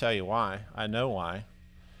not going to tell you why. I know why.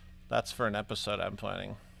 That's for an episode I'm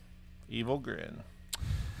planning. Evil Grin.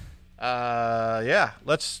 Yeah.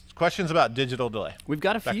 Questions about digital delay. We've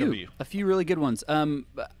got a few really good ones.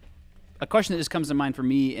 A question that just comes to mind for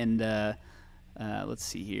me, and let's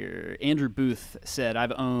see here. Andrew Booth said,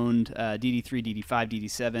 "I've owned DD3, DD5,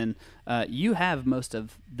 DD7. You have most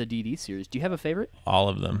of the DD series. Do you have a favorite?" All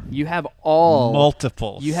of them. You have all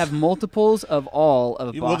multiples. You have multiples of all of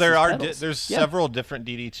Boss's Well, there are pedals. there's several different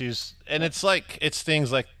DD2s, and it's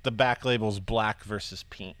things like the back label's black versus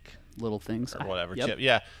pink. Little things or whatever. Yep. Chip.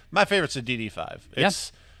 Yeah, my favorite's a DD5.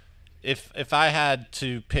 It's if I had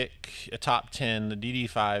to pick a top 10, the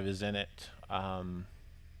DD5 is in it.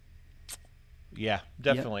 Yeah,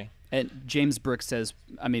 definitely. Yep. And James Brooks says,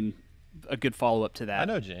 I mean, a good follow up to that. I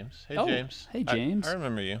know James. Hey, oh, James. Hey, James. I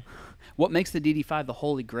remember you. What makes the DD5 the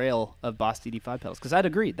holy grail of Boss DD5 pedals? Because I'd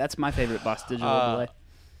agree, that's my favorite Boss digital delay.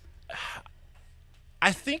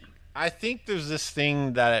 I think there's this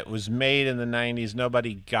thing that it was made in the 90s.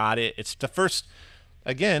 Nobody got it. It's the first,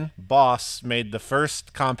 again, Boss made the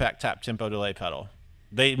first compact tap tempo delay pedal.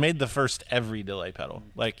 They made the first every delay pedal.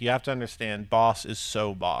 Like, you have to understand, Boss is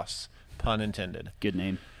so Boss, pun intended. Good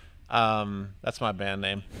name. That's my band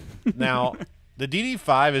name. Now, the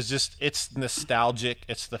DD5 is just, it's nostalgic.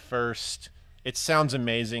 It's the first. It sounds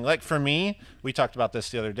amazing. Like, for me, we talked about this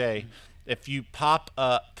the other day. If you pop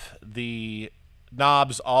up the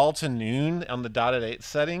knobs all to noon on the dotted 8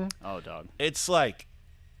 setting. Oh, dog. It's like,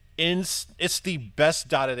 it's the best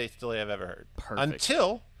dotted 8 delay I've ever heard. Perfect.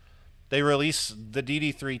 Until they released the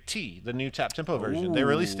DD3T, the new tap tempo version. They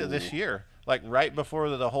released it this year, like right before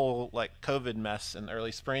the whole like COVID mess in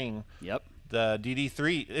early spring. Yep. The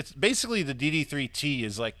DD3, it's basically the DD3T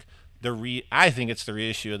is like I think it's the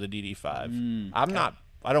reissue of the DD5.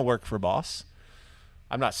 I don't work for Boss.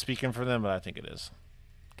 I'm not speaking for them, but I think it is.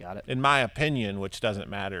 Got it. In my opinion, which doesn't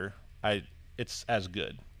matter, it's as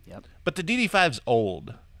good. Yep. But the DD5's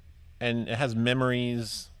old, and it has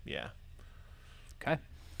memories. Yeah. Okay.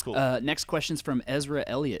 Cool. Next question's from Ezra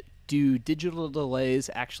Elliott. Do digital delays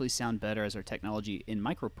actually sound better as our technology in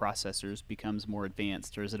microprocessors becomes more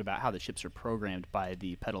advanced, or is it about how the chips are programmed by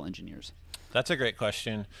the pedal engineers? That's a great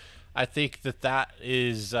question. I think that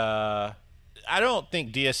is... I don't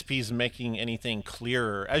think DSP's making anything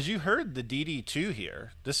clearer. As you heard the DD2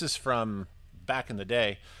 here, this is from back in the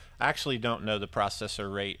day. I actually don't know the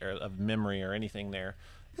processor rate or of memory or anything there.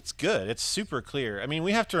 It's good. It's super clear. I mean,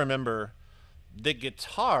 we have to remember the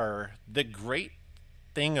guitar, the great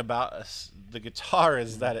thing about the guitar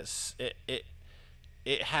is that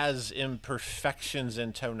it has imperfections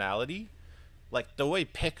in tonality. Like the way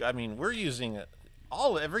we're using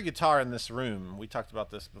every guitar in this room, we talked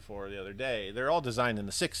about this before the other day, they're all designed in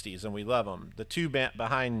the 60s, and we love them. The tube amp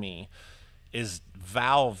behind me is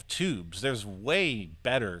valve tubes. There's way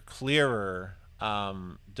better, clearer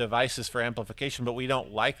devices for amplification, but we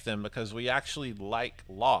don't like them because we actually like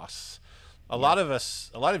loss. A lot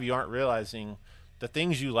of you aren't realizing the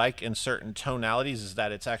things you like in certain tonalities is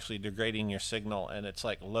that it's actually degrading your signal, and it's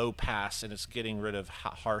like low pass, and it's getting rid of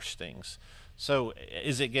harsh things. So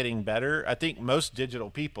is it getting better? I think most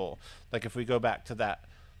digital people, like if we go back to that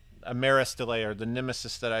a Meris delay or the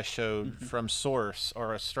Nemesis that I showed from Source,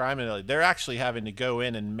 or a Strymon delay, they're actually having to go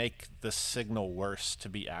in and make the signal worse to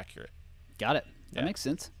be accurate. Got it. That makes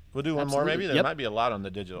sense. We'll do one more maybe? There might be a lot on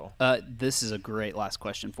the digital. This is a great last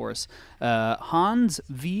question for us. Hans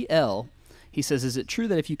VL, he says, is it true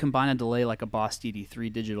that if you combine a delay like a Boss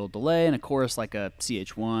DD2 digital delay and a chorus like a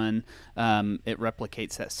CH1, it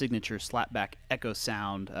replicates that signature slapback echo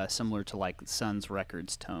sound similar to like Sun's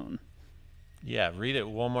Records tone? Yeah, read it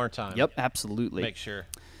one more time. Yep, absolutely. Make sure.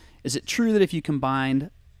 Is it true that if you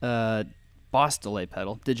combined Boss delay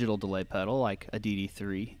pedal, digital delay pedal like a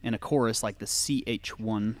DD3, and a chorus like the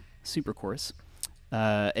CH1 super chorus,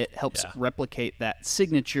 it helps replicate that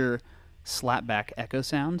signature slapback echo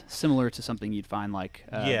sound, similar to something you'd find like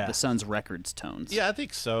the Sun's Records tones? Yeah, I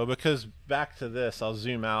think so, because back to this, I'll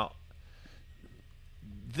zoom out.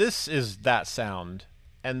 This is that sound,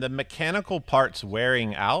 and the mechanical parts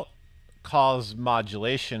wearing out cause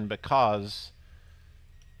modulation, because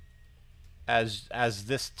as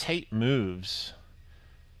this tape moves,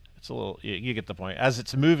 it's a little, you get the point. As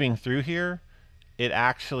it's moving through here, it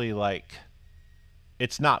actually like,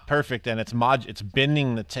 it's not perfect, and it's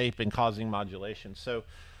bending the tape and causing modulation. So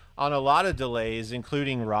on a lot of delays,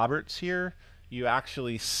 including Robert's here, you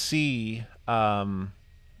actually see,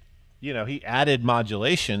 he added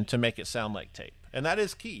modulation to make it sound like tape, and that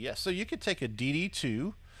is key. Yes, so you could take a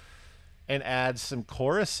DD2 and add some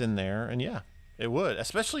chorus in there, and it would,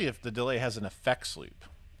 especially if the delay has an effects loop.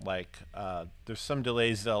 Like there's some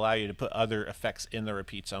delays that allow you to put other effects in the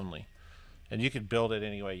repeats only, and you could build it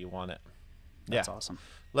any way you want it. That's awesome.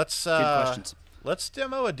 Let's good questions. Let's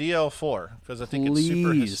demo a DL4, because I think it's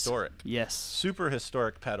super historic. Yes. Super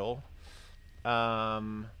historic pedal.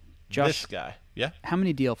 Josh, this guy. Yeah. How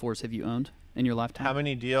many DL4s have you owned in your lifetime? How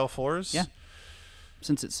many DL4s? Yeah.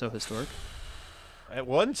 Since it's so historic. At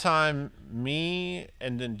one time, me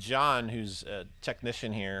and then John, who's a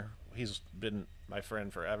technician here, he's been my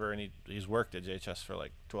friend forever, and he's worked at JHS for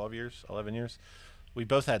like 12 years, 11 years. We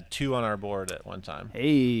both had 2 on our board at one time.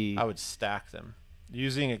 Hey. I would stack them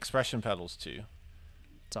using expression pedals too.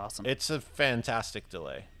 It's awesome. It's a fantastic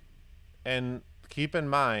delay. And keep in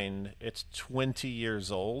mind, it's 20 years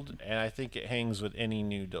old, and I think it hangs with any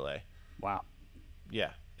new delay. Wow.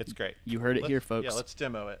 Yeah, it's great. You heard it here, folks. Yeah, let's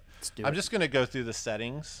demo it. Let's do I'm it. just going to go through the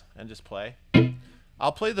settings and just play.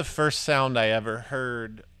 I'll play the first sound I ever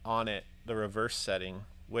heard on it, the reverse setting,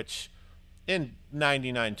 which in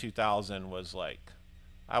 99, 2000 was like,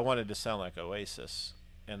 I wanted to sound like Oasis,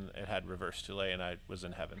 and it had reverse delay, and I was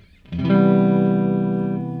in heaven.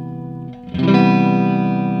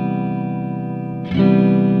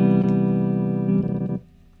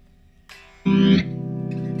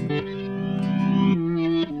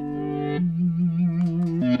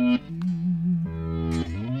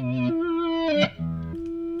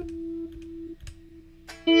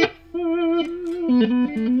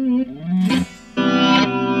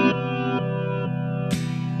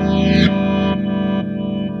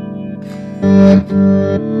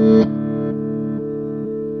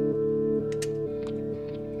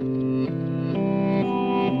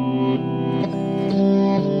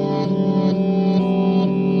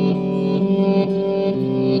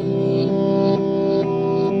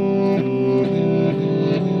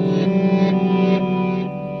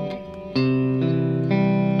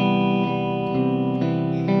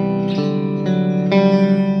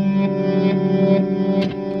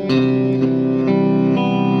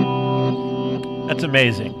 That's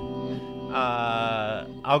amazing.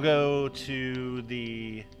 I'll go to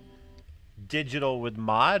the digital with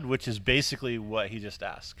mod, which is basically what he just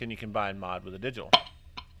asked. Can you combine mod with a digital?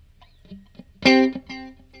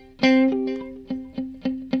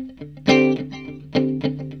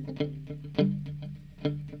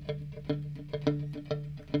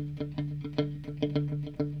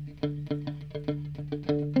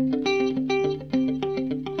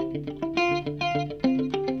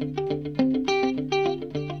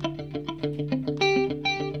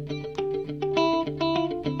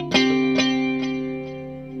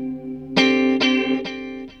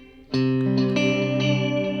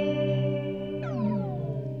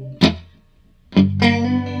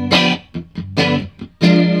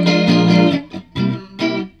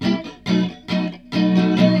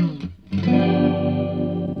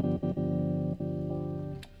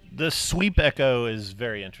 The sweep echo is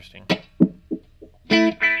very interesting.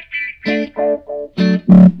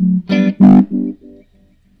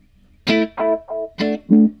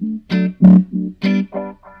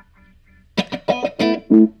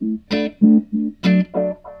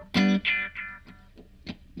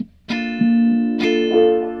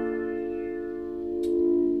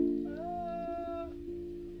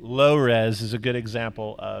 Low res is a good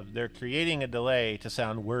example of they're creating a delay to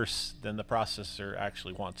sound worse than the processor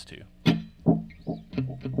actually wants to.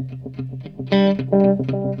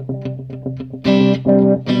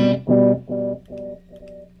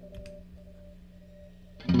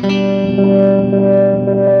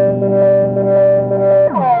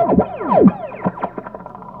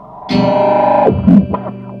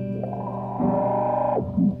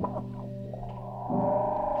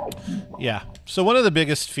 Yeah, so one of the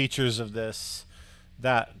biggest features of this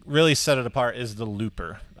that really set it apart is the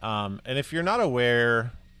looper. And if you're not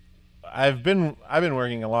aware, I've been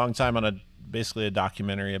working a long time on basically a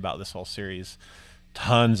documentary about this whole series.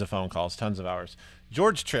 Tons of phone calls, tons of hours.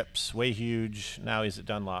 George Tripp's, Way Huge, now he's at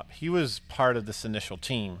Dunlop. He was part of this initial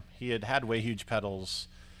team. He had Way Huge pedals,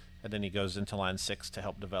 and then he goes into Line 6 to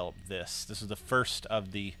help develop this. This is the first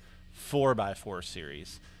of the 4x4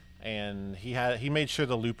 series. And he made sure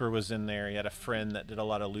the looper was in there. He had a friend that did a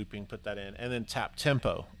lot of looping, put that in. And then tap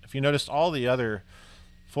tempo. If you noticed, all the other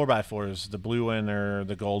 4x4s, the blue one or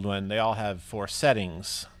the gold one, they all have 4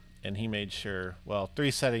 settings. And he made sure, well,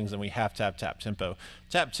 3 settings, and we have to have tap tempo.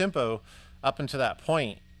 Tap tempo, up until that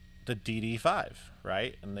point, the DD5,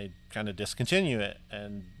 right? And they kind of discontinue it.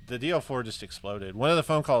 And the DL4 just exploded. One of the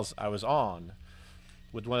phone calls I was on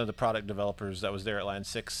with one of the product developers that was there at Line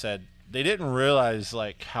 6 said, they didn't realize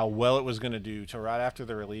like how well it was going to do till right after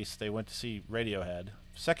the release. They went to see Radiohead,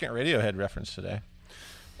 second Radiohead reference today,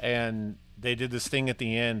 and they did this thing at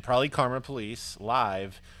the end, probably Karma Police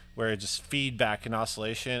live, where it just feedback and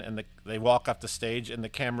oscillation, and they walk off the stage and the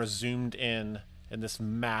camera zoomed in this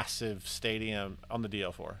massive stadium on the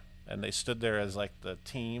DL4, and they stood there as like the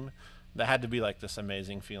team. That had to be like this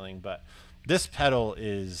amazing feeling. But this pedal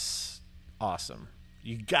is awesome.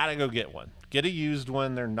 You gotta go get one. Get a used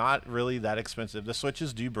one. They're not really that expensive. The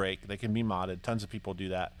switches do break. They can be modded. Tons of people do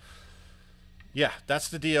that. Yeah, that's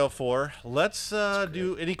the DL4. Let's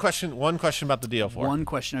do any question. One question about the DL4. One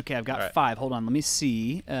question. Okay, I've got 5. Hold on. Let me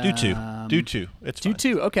see. Do 2. Do 2. It's fine. Do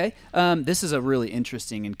 2. Okay. This is a really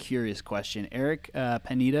interesting and curious question. Eric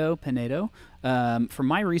Pinedo. From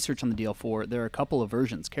my research on the DL4, there are a couple of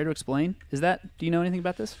versions. Care to explain? Do you know anything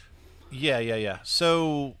about this? Yeah.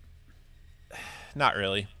 So, not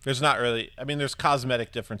really. There's not really. I mean, there's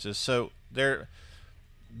cosmetic differences. So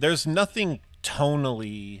there's nothing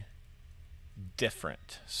tonally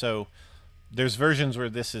different. So there's versions where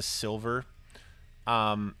this is silver.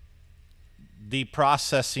 The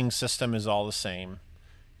processing system is all the same,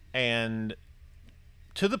 and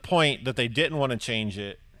to the point that they didn't want to change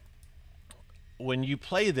it. When you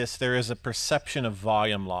play this, there is a perception of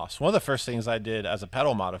volume loss. One of the first things I did as a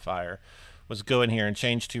pedal modifier was go in here and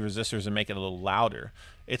change 2 resistors and make it a little louder.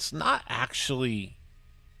 It's not actually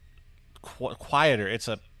quieter. It's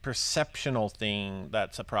a perceptional thing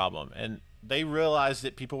that's a problem. And they realized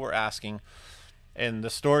that people were asking. And the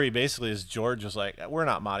story basically is George was like, we're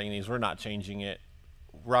not modding these. We're not changing it.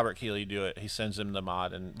 Robert Keeley do it. He sends him the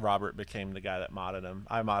mod, and Robert became the guy that modded him.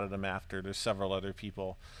 I modded him after. There's several other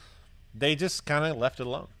people. They just kind of left it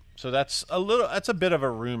alone. So that's a bit of a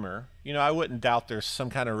rumor. You know, I wouldn't doubt there's some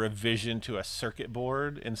kind of revision to a circuit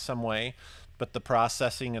board in some way, but the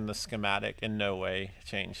processing and the schematic in no way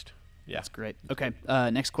changed. Yeah. That's great. Okay,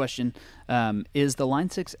 next question. Is the Line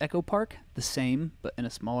 6 Echo Park the same but in a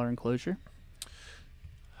smaller enclosure?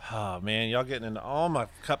 Oh, man, y'all getting into all my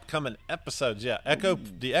upcoming episodes. Yeah,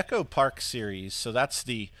 the Echo Park series, so that's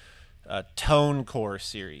the Tone Core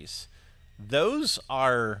series. Those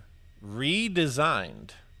are redesigned.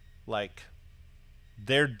 Like,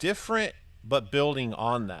 they're different, but building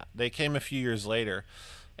on that. They came a few years later.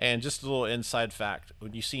 And just a little inside fact,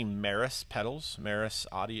 when you see Meris pedals, Meris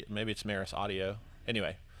Audio, maybe it's Meris Audio.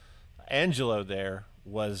 Anyway, Angelo there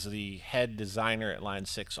was the head designer at Line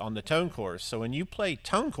 6 on the Tone Cores. So when you play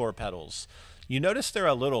Tone Core pedals, you notice they're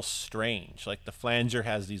a little strange. Like the flanger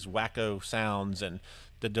has these wacko sounds, and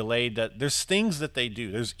the delay, there's things that they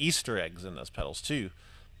do. There's Easter eggs in those pedals too.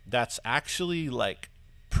 That's actually like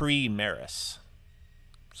pre-Meris.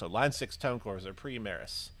 So Line 6 Tone Cores are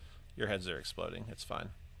pre-Meris. Your heads are exploding. It's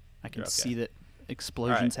fine. I can see that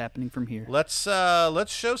explosions right. happening from here. Let's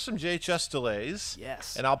show some JHS delays.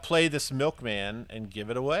 Yes. And I'll play this Milkman and give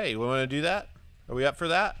it away. We want to do that? Are we up for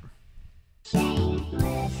that?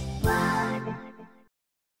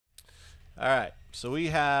 All right, so we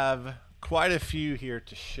have quite a few here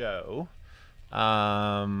to show.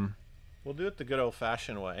 We'll do it the good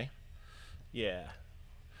old-fashioned way. Yeah,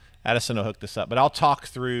 Addison will hook this up, but I'll talk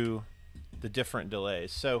through the different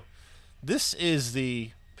delays. So this is the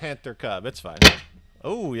Panther Cub. It's fine.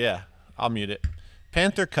 Oh, yeah, I'll mute it.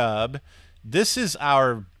 Panther Cub. This is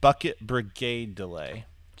our Bucket Brigade delay.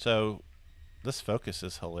 So this focus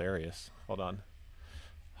is hilarious. Hold on.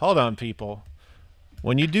 Hold on, people.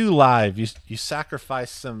 When you do live, you sacrifice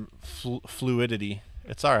some fluidity.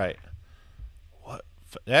 It's all right. What?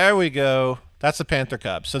 There we go. That's a Panther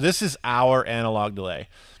Cub. So this is our analog delay.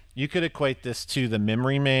 You could equate this to the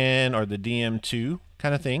Memory Man or the DM2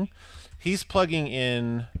 kind of thing. He's plugging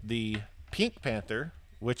in the Pink Panther,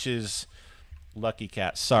 which is Lucky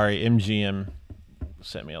Cat. Sorry, MGM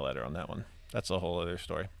sent me a letter on that one. That's a whole other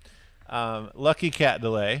story. Lucky Cat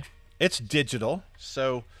delay. It's digital.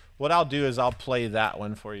 So what I'll do is I'll play that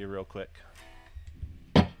one for you real quick.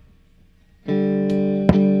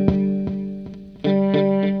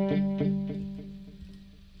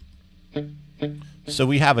 So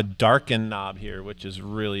we have a darken knob here, which is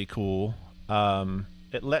really cool.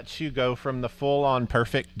 It lets you go from the full-on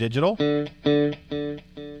perfect digital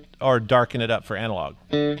or darken it up for analog.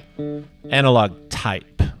 Analog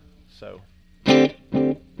type. So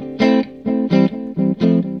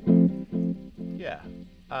yeah.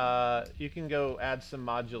 You can go add some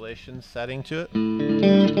modulation setting to it.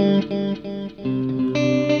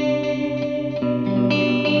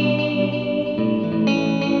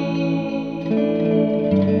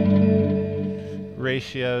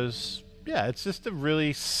 Ratios. Yeah, it's just a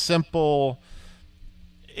really simple.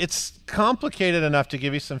 It's complicated enough to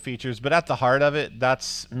give you some features, but at the heart of it,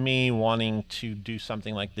 that's me wanting to do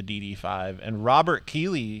something like the DD5. And Robert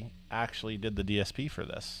Keeley actually did the DSP for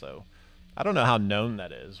this, so I don't know how known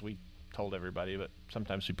that is. We told everybody, but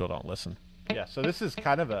sometimes people don't listen. Yeah, so this is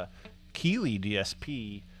kind of a Keeley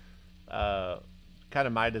DSP, kind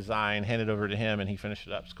of my design, handed over to him, and he finished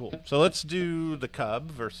it up. It's cool. So let's do the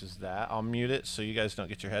Cub versus that. I'll mute it so you guys don't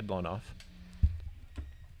get your head blown off.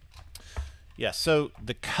 Yeah, so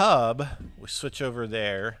the Cub, we switch over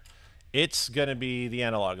there. It's going to be the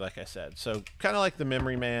analog, like I said. So kind of like the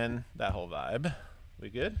Memory Man, that whole vibe. We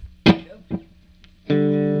good?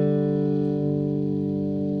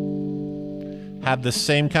 Have the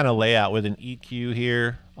same kind of layout with an EQ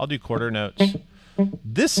here. I'll do quarter notes.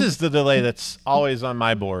 This is the delay that's always on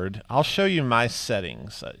my board. I'll show you my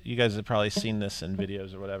settings. You guys have probably seen this in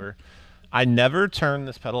videos or whatever. I never turn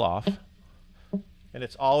this pedal off, and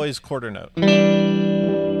it's always quarter note.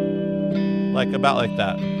 Like about like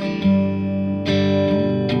that.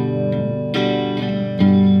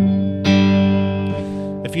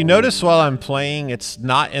 If you notice while I'm playing, it's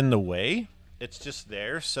not in the way. It's just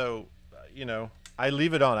there. So, you know, I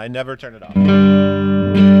leave it on. I never turn it off.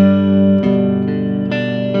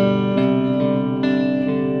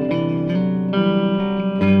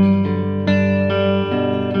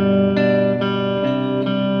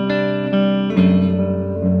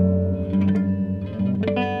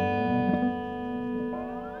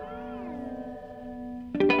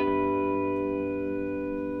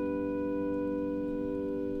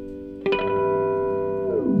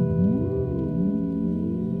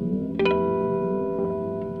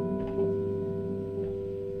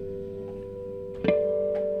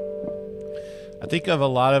 I think of a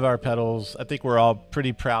lot of our pedals, I think we're all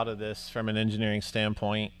pretty proud of this from an engineering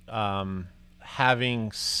standpoint,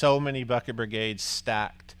 having so many bucket brigades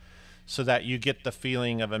stacked so that you get the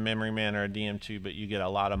feeling of a Memory Man or a DM2, but you get a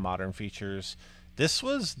lot of modern features. This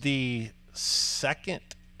was the second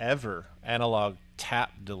ever analog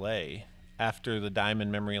tap delay after the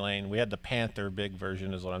Diamond Memory Lane. We had the Panther big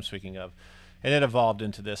version is what I'm speaking of, and it evolved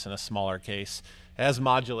into this in a smaller case. It has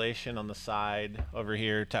modulation on the side over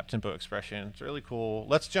here, tap tempo expression. It's really cool.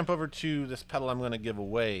 Let's jump over to this pedal I'm going to give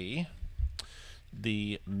away,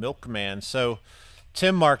 the Milkman. So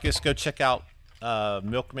Tim Marcus, go check out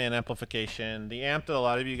Milkman amplification. The amp that a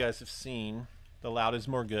lot of you guys have seen, the Loud is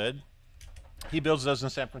More Good. He builds those in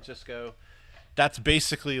San Francisco. That's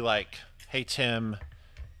basically like, hey Tim,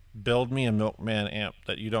 build me a Milkman amp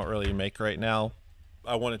that you don't really make right now.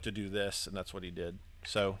 I wanted to do this, and that's what he did.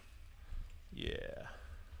 So yeah.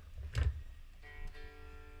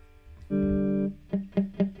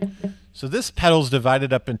 So this pedal's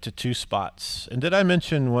divided up into two spots. And did I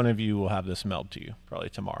mention one of you will have this mailed to you? Probably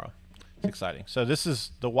tomorrow. It's exciting. So this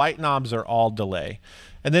is, the white knobs are all delay.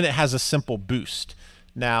 And then it has a simple boost.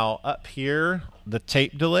 Now up here, the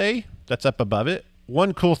tape delay that's up above it.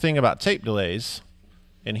 One cool thing about tape delays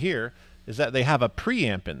in here is that they have a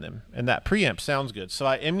preamp in them, and that preamp sounds good. So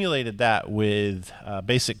I emulated that with a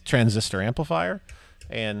basic transistor amplifier,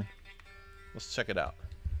 and let's check it out.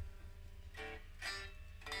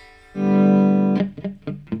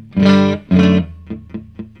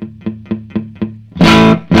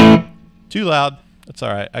 Too loud. That's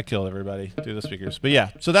all right. I killed everybody through the speakers. But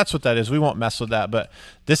yeah, so that's what that is. We won't mess with that, but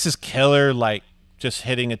this is killer, like just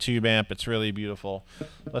hitting a tube amp. It's really beautiful.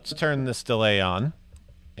 Let's turn this delay on.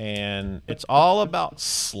 And it's all about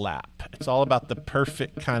slap. It's all about the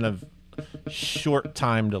perfect kind of short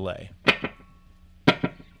time delay.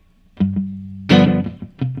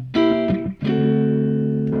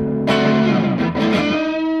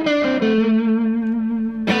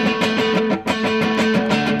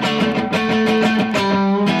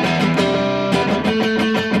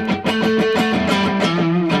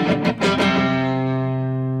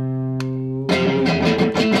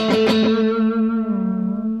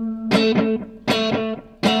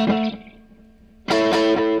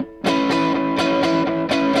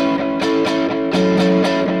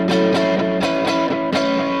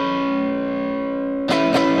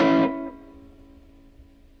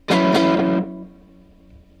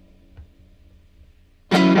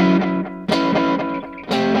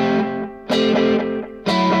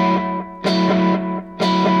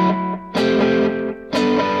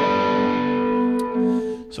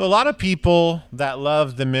 So a lot of people that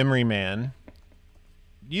love the Memory Man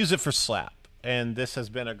use it for slap, and this has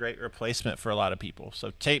been a great replacement for a lot of people.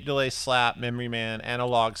 So tape delay slap, Memory Man,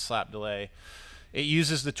 analog slap delay. It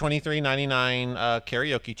uses the 2399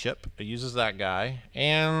 karaoke chip. It uses that guy,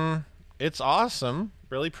 and it's awesome.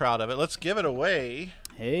 Really proud of it. Let's give it away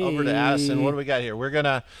over to Addison. What do we got here? We're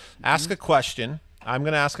gonna ask a question. I'm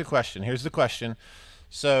gonna ask a question. Here's the question.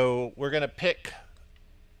 So we're gonna pick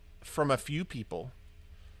from a few people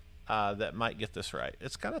that might get this right.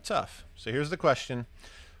 It's kind of tough. So here's the question.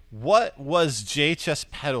 What was JHS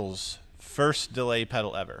Pedal's first delay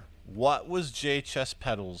pedal ever? What was JHS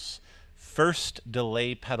Pedal's first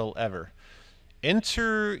delay pedal ever?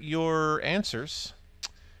 Enter your answers,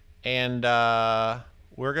 and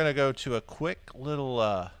we're going to go to a quick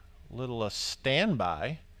little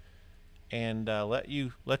standby and let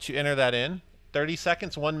you enter that in. 30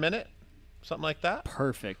 seconds, 1 minute, something like that.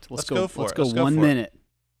 Perfect. Let's go for it. Let's go 1 minute.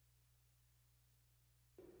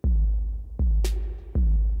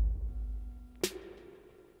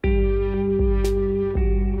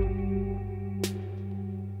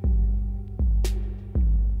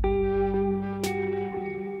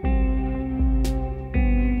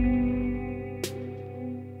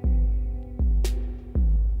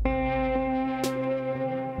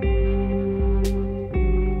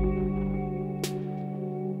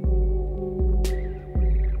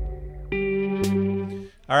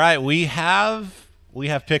 All right, we have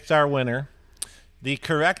picked our winner. The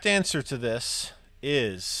correct answer to this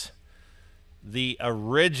is the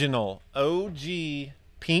original OG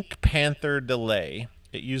Pink Panther delay.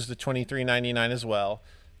 It used the 2399 as well.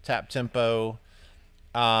 Tap tempo.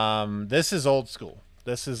 This is old school.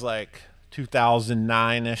 This is like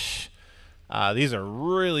 2009-ish. These are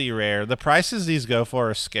really rare. The prices these go for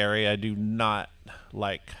are scary. I do not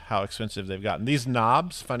like how expensive they've gotten. These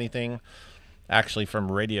knobs, funny thing, actually from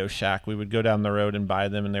Radio Shack, we would go down the road and buy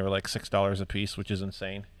them, and they were like $6 a piece, which is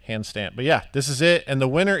insane. Hand stamp. But yeah, this is it. And the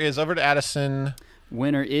winner is, over to Addison.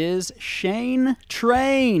 Winner is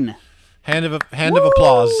ShaneTrain. Hand of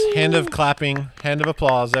applause. Hand of clapping. Hand of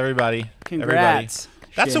applause, everybody. Congrats.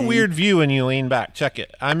 Everybody. That's Shane. a weird view when you lean back. Check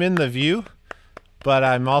it. I'm in the view, but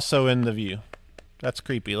I'm also in the view. That's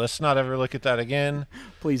creepy. Let's not ever look at that again.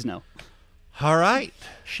 Please no. All right.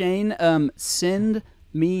 Shane, send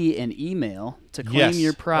me an email to claim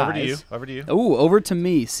your prize. Over to you. Over to you. Oh, over to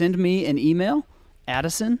me. Send me an email,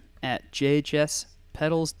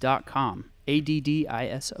 Addison@jhspedals.com.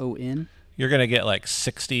 ADDISON. You're going to get like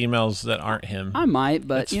 60 emails that aren't him. I might,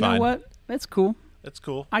 but That's you fine. know what? That's cool. It's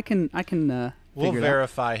cool. I can We'll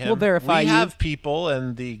verify him. We'll verify We you. have people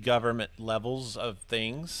in the government levels of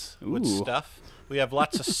things with Ooh. stuff. We have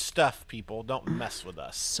lots of stuff, people. Don't mess with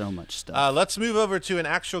us. So much stuff. Let's move over to an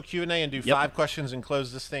actual Q&A and do 5 questions and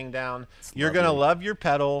close this thing down. You're going to lovely. love your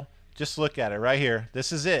pedal. Just look at it right here.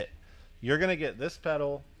 This is it. You're going to get this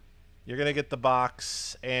pedal. You're going to get the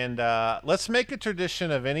box. And let's make a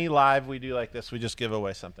tradition of any live we do like this. We just give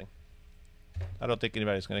away something. I don't think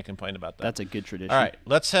anybody's going to complain about that. That's a good tradition. All right.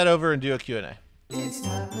 Let's head over and do a Q&A. It's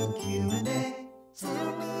time for Q&A. Tell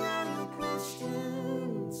me all your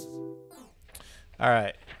questions. All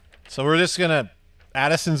right. So we're just going to,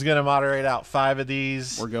 Addison's going to moderate out 5 of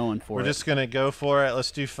these. We're going for it. We're just going to go for it.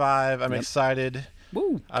 Let's do 5. I'm excited.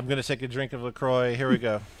 Woo. I'm going to take a drink of LaCroix. Here we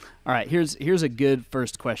go. All right, here's a good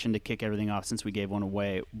first question to kick everything off since we gave one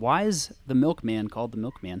away. Why is the Milkman called the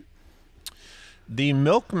Milkman? The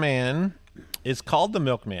Milkman is called the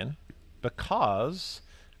Milkman because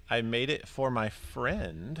I made it for my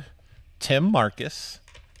friend Tim Marcus,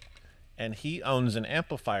 and he owns an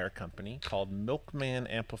amplifier company called Milkman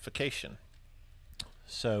Amplification.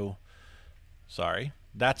 So, sorry,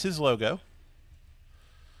 that's his logo.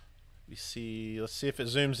 Let's see if it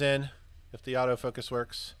zooms in, if the autofocus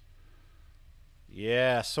works.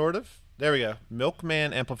 Yeah, sort of. There we go.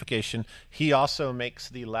 Milkman Amplification. He also makes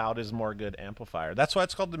the Loud is More Good amplifier. That's why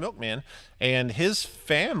it's called the Milkman. And his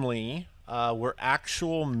family were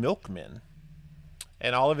actual milkmen.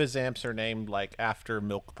 And all of his amps are named like after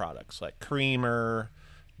milk products, like Creamer,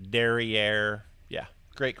 Derriere. Yeah,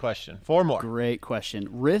 great question. 4 more. Great question.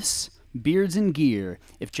 Riffs, beards, and gear.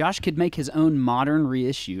 If Josh could make his own modern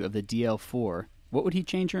reissue of the DL4, what would he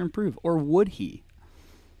change or improve? Or would he?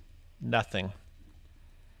 Nothing.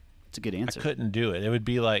 It's a good answer. I couldn't do it. It would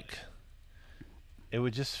be like, it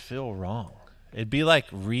would just feel wrong. It'd be like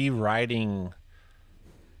rewriting,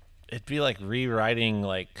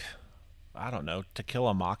 like, I don't know, To Kill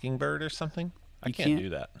a Mockingbird or something. I can't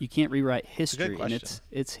do that. You can't rewrite history, question. and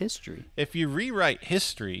it's history. If you rewrite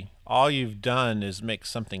history, all you've done is make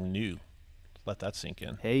something new. Let that sink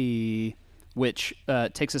in. Hey, which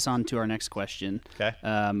takes us on to our next question. Okay.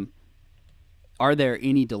 Are there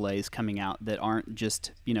any delays coming out that aren't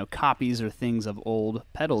just, copies or things of old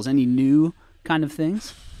pedals? Any new kind of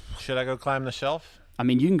things? Should I go climb the shelf? I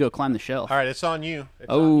mean, you can go climb the shelf. All right, it's on you.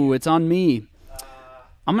 It's on me.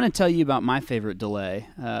 I'm going to tell you about my favorite delay.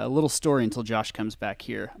 A little story until Josh comes back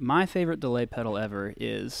here. My favorite delay pedal ever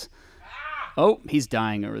is... Oh, he's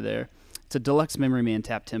dying over there. It's a Deluxe Memory Man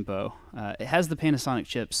Tap Tempo. It has the Panasonic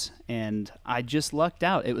chips, and I just lucked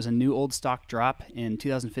out. It was a new old stock drop in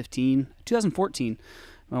 2014.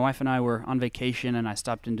 My wife and I were on vacation, and I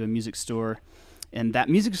stopped into a music store, and that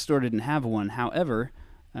music store didn't have one. However,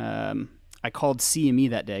 I called CME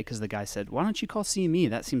that day because the guy said, "Why don't you call CME?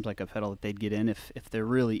 That seems like a pedal that they'd get in if there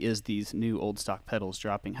really is these new old stock pedals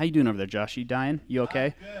dropping." How you doing over there, Josh? You dying? You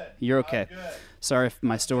okay? I'm good. You're okay. I'm good. Sorry if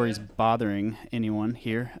my story's bothering anyone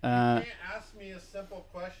here. You can't ask me a simple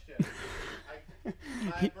question.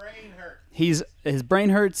 My brain hurts. His brain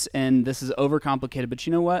hurts, and this is overcomplicated. But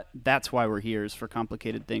you know what? That's why we're here, is for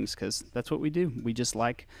complicated things, because that's what we do.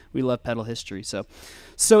 We love pedal history.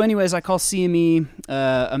 So anyways, I call CME.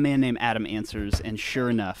 A man named Adam answers, and sure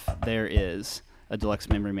enough, there is a Deluxe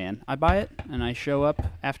Memory Man. I buy it, and I show up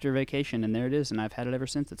after vacation, and there it is, and I've had it ever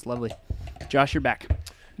since. It's lovely. Josh, you're back.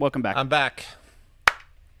 Welcome back. I'm back.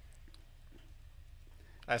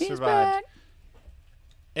 I He's survived. back.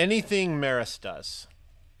 Anything Meris does,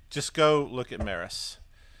 just go look at Meris.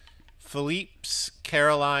 Philippe's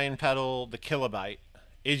Caroline pedal, the Kilobyte,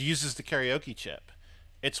 it uses the karaoke chip.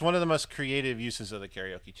 It's one of the most creative uses of the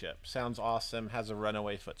karaoke chip. Sounds awesome, has a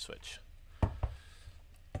runaway foot switch.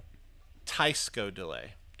 Teisco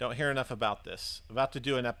delay. Don't hear enough about this. About to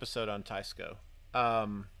do an episode on Teisco.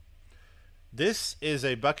 This is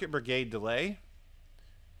a Bucket Brigade delay,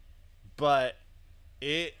 but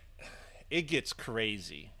it gets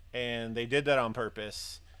crazy, and they did that on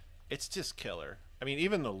purpose. It's just killer. I mean,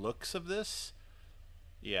 even the looks of this,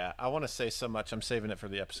 yeah, I want to say so much. I'm saving it for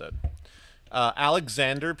the episode.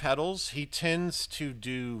 Alexander pedals, he tends to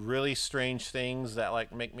do really strange things that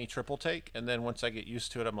like make me triple take, and then once I get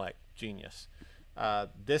used to it, I'm like, genius.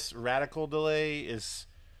 This Radical delay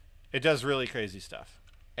it does really crazy stuff.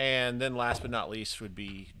 And then last but not least would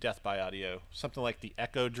be Death by Audio, something like the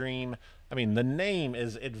Echo Dream. I mean, the name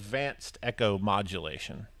is Advanced Echo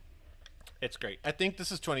Modulation. It's great. I think this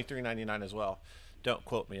is $23.99 as well. Don't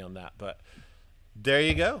quote me on that, but there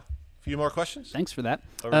you go. A few more questions? Thanks for that.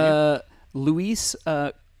 Over to Luis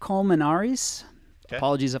Colmenares. Okay.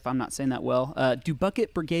 Apologies if I'm not saying that well. Do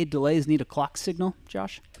Bucket Brigade delays need a clock signal,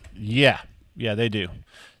 Josh? Yeah, they do.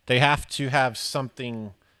 They have to have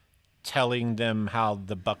something telling them how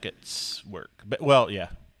the buckets work. But well, yeah,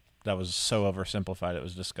 that was so oversimplified. It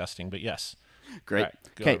was disgusting. But yes. Great. Right,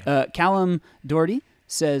 Okay. Callum Doherty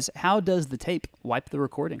says, "How does the tape wipe the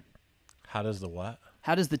recording?" How does the what?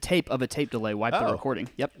 How does the tape of a tape delay wipe the recording?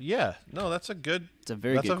 Yep. Yeah. No, that's a good. It's a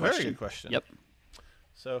very good question. Very good question. Yep.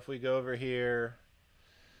 So if we go over here,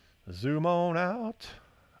 zoom on out.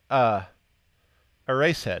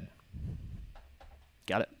 Erase head.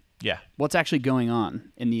 Got it. Yeah. What's actually going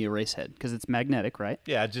on in the erase head? Because it's magnetic, right?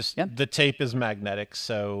 Yeah, just Yep. the tape is magnetic,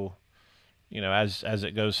 so as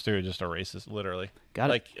it goes through, it just erases literally.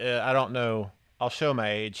 Got it. I don't know. I'll show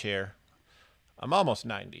my age here. I'm almost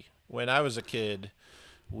 90. When I was a kid,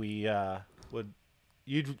 we would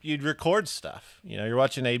you'd record stuff. You know, you're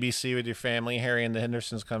watching ABC with your family, Harry and the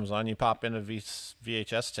Hendersons comes on, you pop in a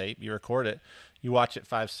VHS tape, you record it, you watch it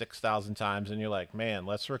 5,000-6,000 times, and you're like, man,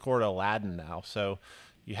 let's record Aladdin now. So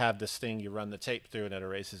you have this thing, you run the tape through, and it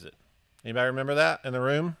erases it. Anybody remember that in the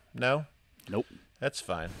room? No? Nope. That's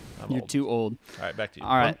fine. You're too old. All right, back to you.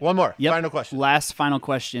 All right. One more. Yep. Final question. Last final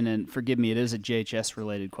question, and forgive me, it is a JHS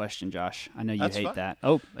related question, Josh. I know you That's hate fine. that.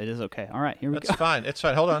 Oh, it is okay. All right, here we That's go. fine. It's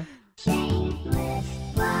fine. Hold on.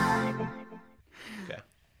 Okay.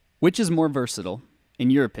 Which is more versatile,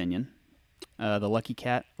 in your opinion, the Lucky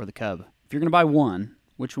Cat or the Cub? If you're going to buy one,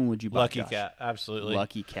 which one would you buy, Lucky Josh? Cat. Absolutely.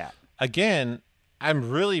 Lucky Cat. Again,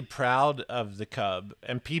 I'm really proud of the Cub,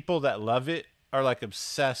 and people that love it are like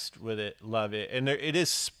obsessed with it, love it. And it is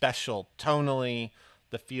special tonally,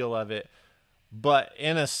 the feel of it. But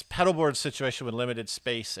in a pedalboard situation with limited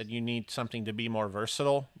space and you need something to be more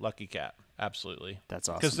versatile, Lucky Cat. Absolutely. That's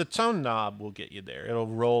awesome. Because the tone knob will get you there. It'll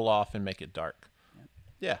roll off and make it dark.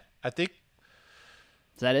 Yeah, I think.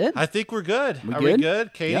 Is that it? I think we're good. We Are good? we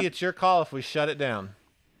good? Katie, Yep. It's your call if we shut it down.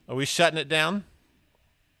 Are we shutting it down?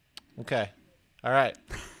 Okay. All right.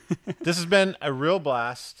 This has been a real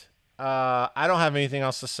blast. I don't have anything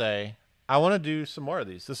else to say. I want to do some more of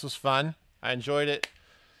these. This was fun. I enjoyed it.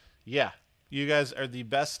 Yeah. You guys are the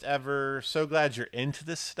best ever. So glad you're into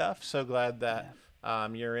this stuff. So glad that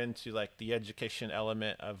you're into like the education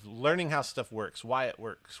element of learning how stuff works, why it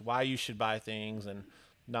works, why you should buy things, and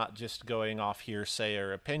not just going off hearsay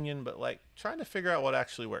or opinion, but like trying to figure out what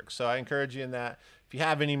actually works. So I encourage you in that. If you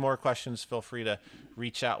have any more questions, feel free to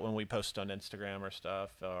reach out when we post on Instagram or stuff,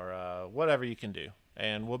 or whatever you can do.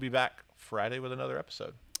 And we'll be back Friday with another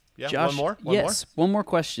episode. Yeah, Josh, one more? One more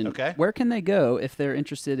question. Okay. Where can they go if they're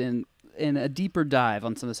interested in a deeper dive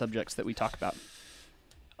on some of the subjects that we talk about?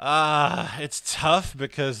 It's tough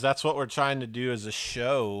because that's what we're trying to do as a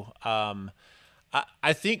show.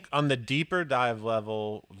 I think on the deeper dive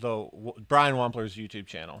level, though, Brian Wampler's YouTube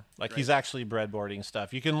channel, like he's actually breadboarding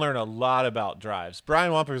stuff. You can learn a lot about drives.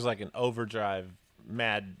 Brian Wampler's like an overdrive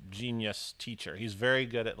mad genius teacher. He's very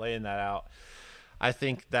good at laying that out. I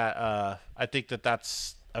think that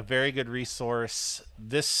that's a very good resource.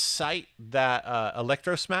 This site that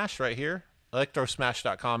Electrosmash right here,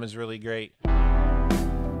 electrosmash.com is really great.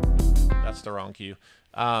 That's the wrong cue.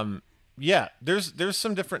 Yeah, there's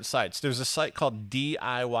some different sites. There's a site called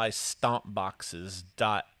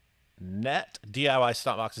DIYstompboxes.net,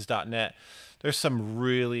 DIYstompboxes.net. There's some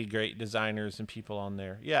really great designers and people on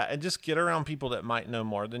there. Yeah, and just get around people that might know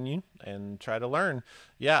more than you and try to learn.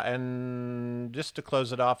 Yeah, and just to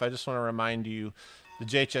close it off, I just want to remind you, the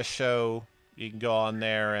JHS show, you can go on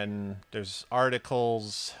there and there's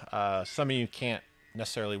articles. Some of you can't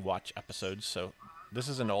necessarily watch episodes, so this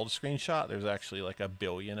is an old screenshot. There's actually like 1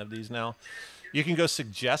 billion of these now. You can go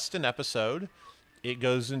suggest an episode. It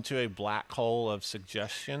goes into a black hole of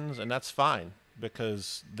suggestions, and that's fine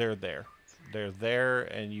because they're there. They're there,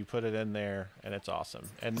 and you put it in there, and it's awesome.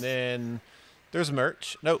 And then there's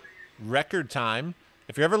merch. No, record time.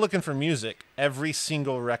 If you're ever looking for music, every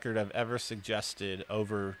single record I've ever suggested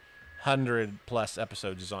over 100+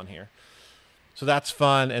 episodes is on here. So that's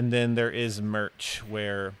fun. And then there is merch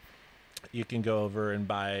where you can go over and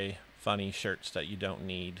buy funny shirts that you don't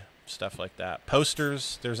need, stuff like that.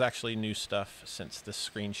 Posters, there's actually new stuff since this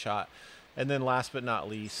screenshot. And then last but not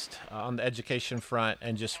least, on the education front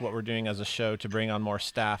and just what we're doing as a show to bring on more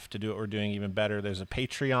staff to do what we're doing even better, there's a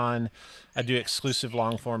Patreon. I do exclusive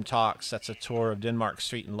long-form talks. That's a tour of Denmark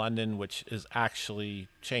Street in London, which is actually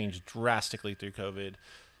changed drastically through COVID.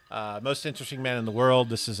 Most interesting man in the world.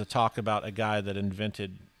 This is a talk about a guy that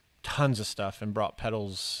invented tons of stuff and brought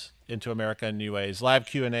pedals into America in new ways. Live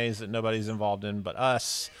Q&As that nobody's involved in but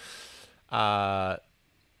us.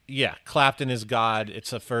 Yeah, Clapton is God.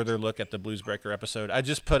 It's a further look at the Bluesbreaker episode. I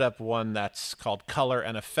just put up one that's called Color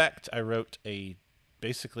and Effect. I wrote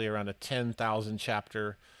basically around a 10,000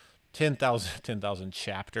 chapter. Could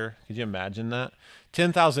you imagine that?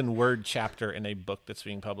 10,000 word chapter in a book that's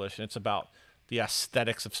being published. And it's about the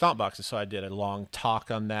aesthetics of stomp boxes. So I did a long talk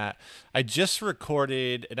on that. I just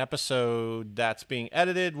recorded an episode that's being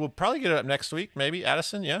edited. We'll probably get it up next week, maybe.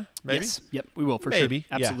 Addison, yeah? Maybe? Yes. Yep, we will, for maybe. sure.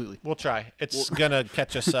 Absolutely. Yeah, we'll try. It's going to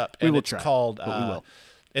catch us up. We and will it's try, called, but we will.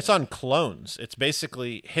 It's on clones. It's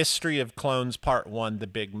basically History of Clones Part 1, The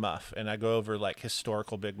Big Muff. And I go over like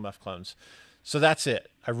historical Big Muff clones. So that's it.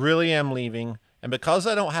 I really am leaving. And because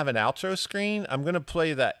I don't have an outro screen, I'm going to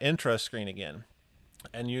play that intro screen again.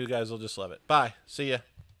 And you guys will just love it. Bye. See ya.